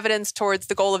reason and evidence towards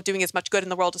the goal of doing as much good in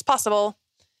the world as possible.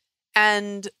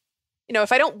 And,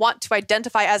 if I don't want to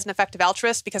identify as an effective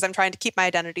altruist because I'm trying to keep my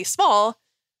identity small,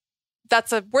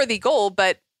 that's a worthy goal.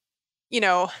 But,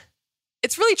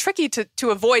 it's really tricky to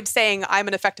avoid saying I'm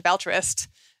an effective altruist.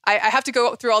 I have to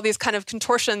go through all these kind of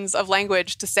contortions of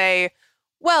language to say,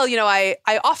 well,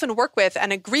 I often work with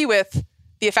and agree with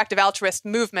the effective altruist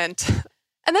movement.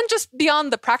 And then just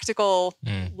beyond the practical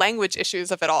language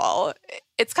issues of it all,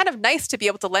 it's kind of nice to be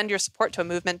able to lend your support to a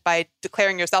movement by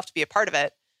declaring yourself to be a part of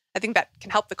it. I think that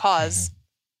can help the cause.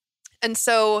 And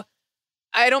so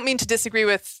I don't mean to disagree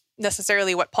with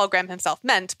necessarily what Paul Graham himself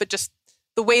meant, but just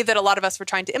the way that a lot of us were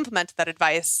trying to implement that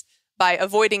advice by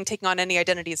avoiding taking on any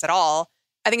identities at all,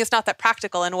 I think it's not that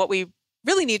practical. And what we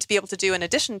really need to be able to do, in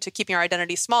addition to keeping our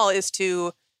identity small, is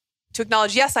to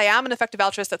acknowledge, yes, I am an effective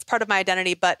altruist. That's part of my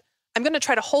identity, but I'm going to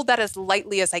try to hold that as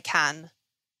lightly as I can,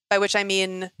 by which I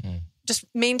mean just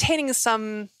maintaining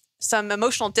some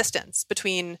emotional distance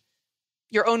between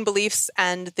your own beliefs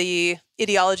and the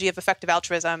ideology of effective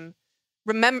altruism.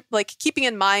 Remember, keeping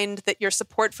in mind that your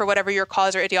support for whatever your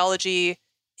cause or ideology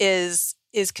is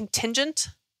contingent.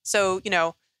 So,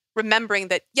 remembering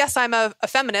that, yes, I'm a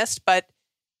feminist, but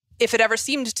if it ever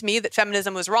seemed to me that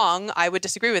feminism was wrong, I would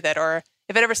disagree with it. Or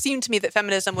if it ever seemed to me that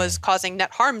feminism was causing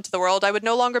net harm to the world, I would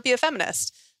no longer be a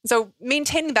feminist. So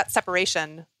maintaining that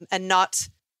separation and not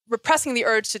repressing the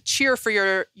urge to cheer for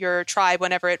your tribe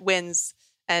whenever it wins,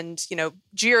 and,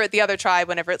 jeer at the other tribe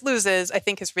whenever it loses, I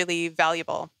think is really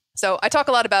valuable. So I talk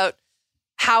a lot about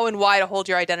how and why to hold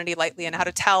your identity lightly and how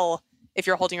to tell if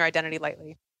you're holding your identity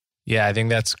lightly. Yeah, I think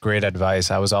that's great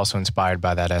advice. I was also inspired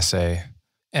by that essay.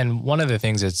 And one of the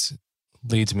things that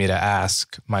leads me to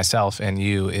ask myself and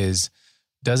you is,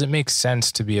 does it make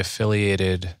sense to be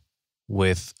affiliated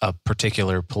with a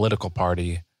particular political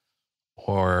party,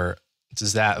 or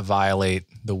does that violate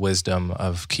the wisdom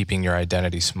of keeping your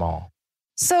identity small?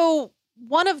 So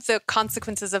one of the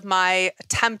consequences of my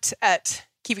attempt at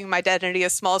keeping my identity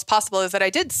as small as possible is that I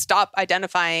did stop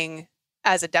identifying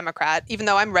as a Democrat, even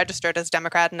though I'm registered as a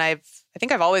Democrat, and I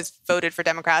think I've always voted for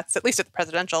Democrats, at least at the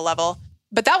presidential level.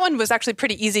 But that one was actually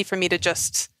pretty easy for me to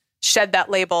just shed that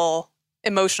label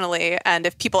emotionally. And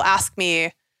if people ask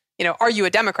me, are you a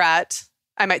Democrat?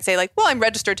 I might say well, I'm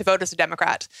registered to vote as a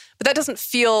Democrat. But that doesn't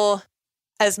feel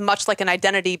as much like an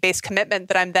identity-based commitment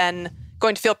that I'm then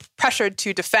going to feel pressured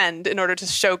to defend in order to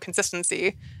show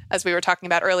consistency, as we were talking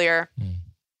about earlier.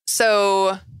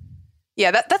 So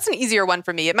yeah, that's an easier one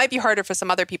for me. It might be harder for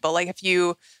some other people. Like if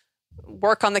you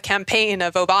work on the campaign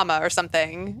of Obama or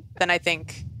something, then I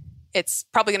think it's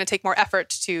probably going to take more effort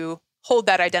to hold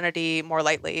that identity more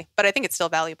lightly. But I think it's still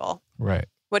valuable. Right.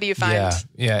 What do you find?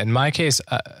 Yeah. In my case,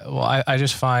 I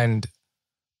just find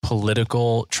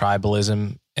political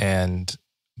tribalism and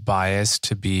bias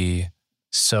to be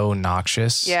so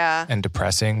noxious and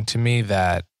depressing to me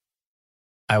that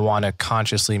I want to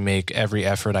consciously make every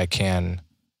effort I can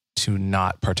to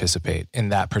not participate in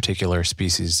that particular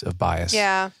species of bias.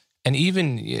 Yeah. And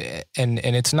even, and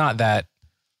it's not that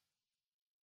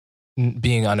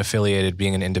being unaffiliated,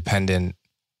 being an independent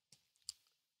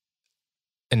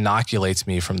inoculates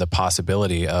me from the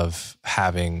possibility of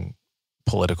having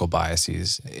political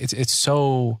biases. It's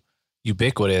so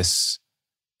ubiquitous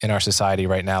in our society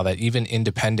right now that even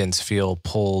independents feel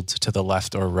pulled to the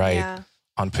left or right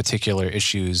on particular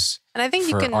issues, and I think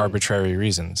for arbitrary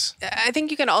reasons. I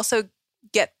think you can also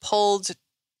get pulled.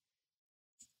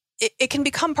 It can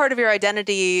become part of your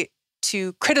identity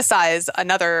to criticize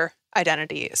another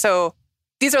identity. So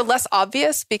these are less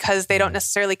obvious because they don't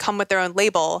necessarily come with their own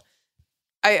label.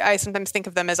 I sometimes think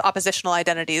of them as oppositional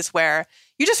identities where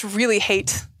you just really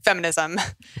hate feminism.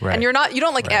 Right. And you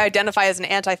don't identify as an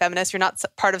anti-feminist. You're not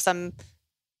part of some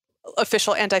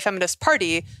official anti-feminist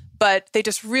party, but they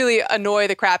just really annoy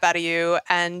the crap out of you.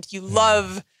 And you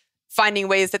love finding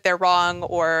ways that they're wrong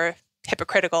or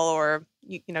hypocritical, or,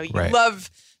 you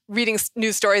love reading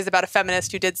news stories about a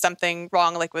feminist who did something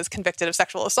wrong, like was convicted of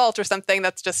sexual assault or something.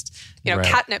 That's just,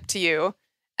 catnip to you.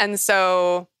 And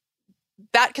so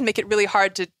that can make it really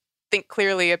hard to think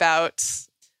clearly about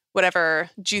whatever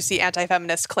juicy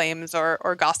anti-feminist claims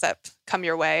or gossip come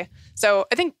your way. So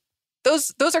I think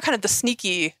those are kind of the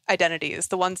sneaky identities,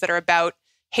 the ones that are about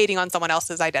hating on someone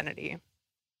else's identity.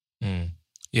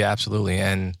 Yeah, absolutely.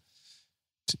 And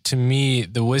to me,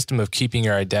 the wisdom of keeping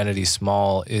your identity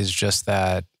small is just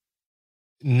that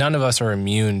none of us are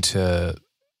immune to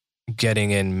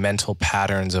getting in mental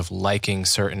patterns of liking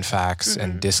certain facts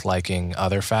and disliking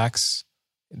other facts.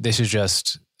 This is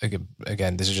just,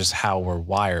 again, this is just how we're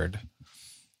wired.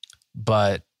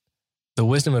 But the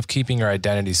wisdom of keeping your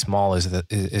identity small is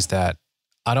that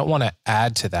I don't want to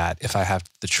add to that if I have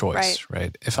the choice,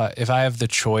 right? If I have the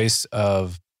choice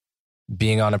of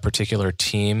being on a particular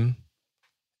team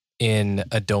in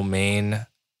a domain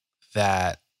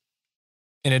that's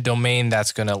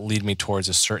going to lead me towards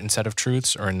a certain set of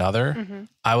truths or another,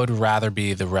 I would rather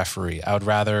be the referee. I would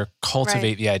rather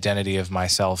cultivate the identity of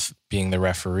myself being the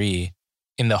referee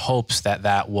in the hopes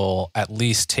that will at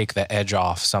least take the edge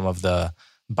off some of the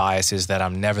biases that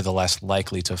I'm nevertheless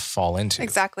likely to fall into.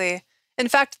 Exactly. In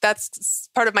fact, that's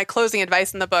part of my closing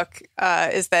advice in the book,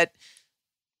 is that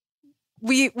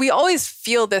we always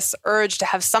feel this urge to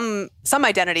have some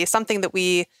identity, something that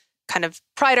we kind of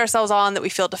pride ourselves on, that we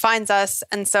feel defines us.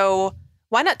 And so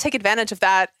why not take advantage of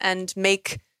that and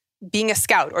make being a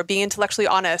scout or being intellectually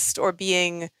honest or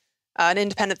being an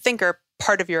independent thinker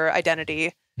part of your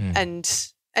identity? And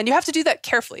you have to do that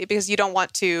carefully because you don't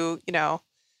want to,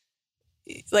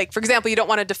 like, for example, you don't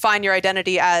want to define your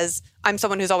identity as I'm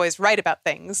someone who's always right about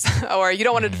things, or you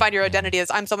don't want to define your identity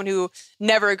as I'm someone who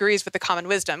never agrees with the common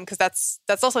wisdom, because that's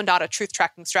also not a truth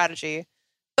tracking strategy.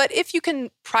 But if you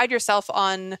can pride yourself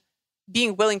on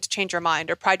being willing to change your mind,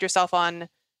 or pride yourself on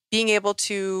being able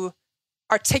to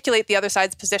articulate the other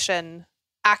side's position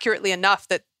accurately enough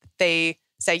that they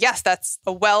say, yes, that's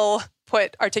a well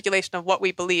put articulation of what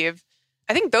we believe.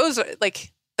 I think those are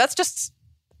that's just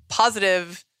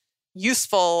positive,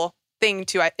 useful thing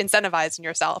to incentivize in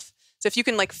yourself. So if you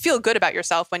can feel good about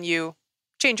yourself when you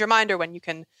change your mind, or when you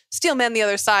can steelman the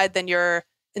other side, then you're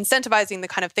incentivizing the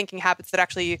kind of thinking habits that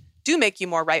actually do make you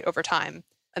more right over time.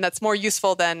 And that's more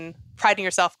useful than priding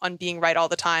yourself on being right all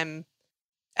the time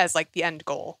as like the end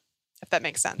goal, if that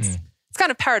makes sense. It's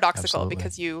kind of paradoxical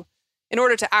because in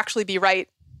order to actually be right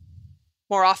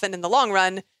more often in the long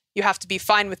run, you have to be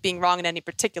fine with being wrong in any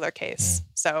particular case.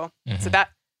 So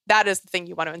that is the thing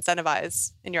you want to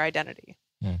incentivize in your identity.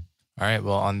 All right.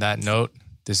 Well, on that note,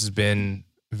 this has been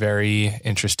very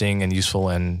interesting and useful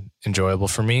and enjoyable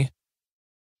for me.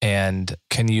 And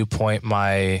can you point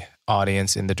my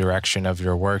audience in the direction of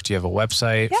your work? Do you have a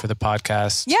website for the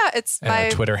podcast? Yeah, it's my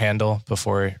Twitter handle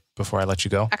before I let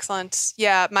you go. Excellent.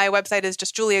 Yeah, my website is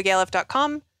just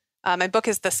juliagalef.com. My book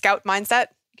is The Scout Mindset.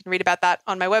 You can read about that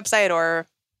on my website or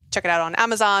check it out on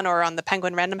Amazon or on the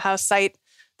Penguin Random House site,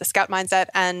 The Scout Mindset.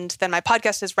 And then my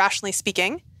podcast is Rationally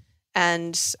Speaking.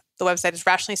 And the website is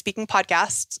Rationally Speaking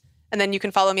Podcast. And then you can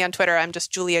follow me on Twitter. I'm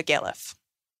just Julia Galef.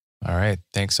 All right.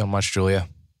 Thanks so much, Julia.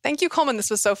 Thank you, Coleman.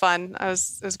 This was so fun. It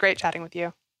was great chatting with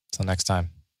you. Till next time.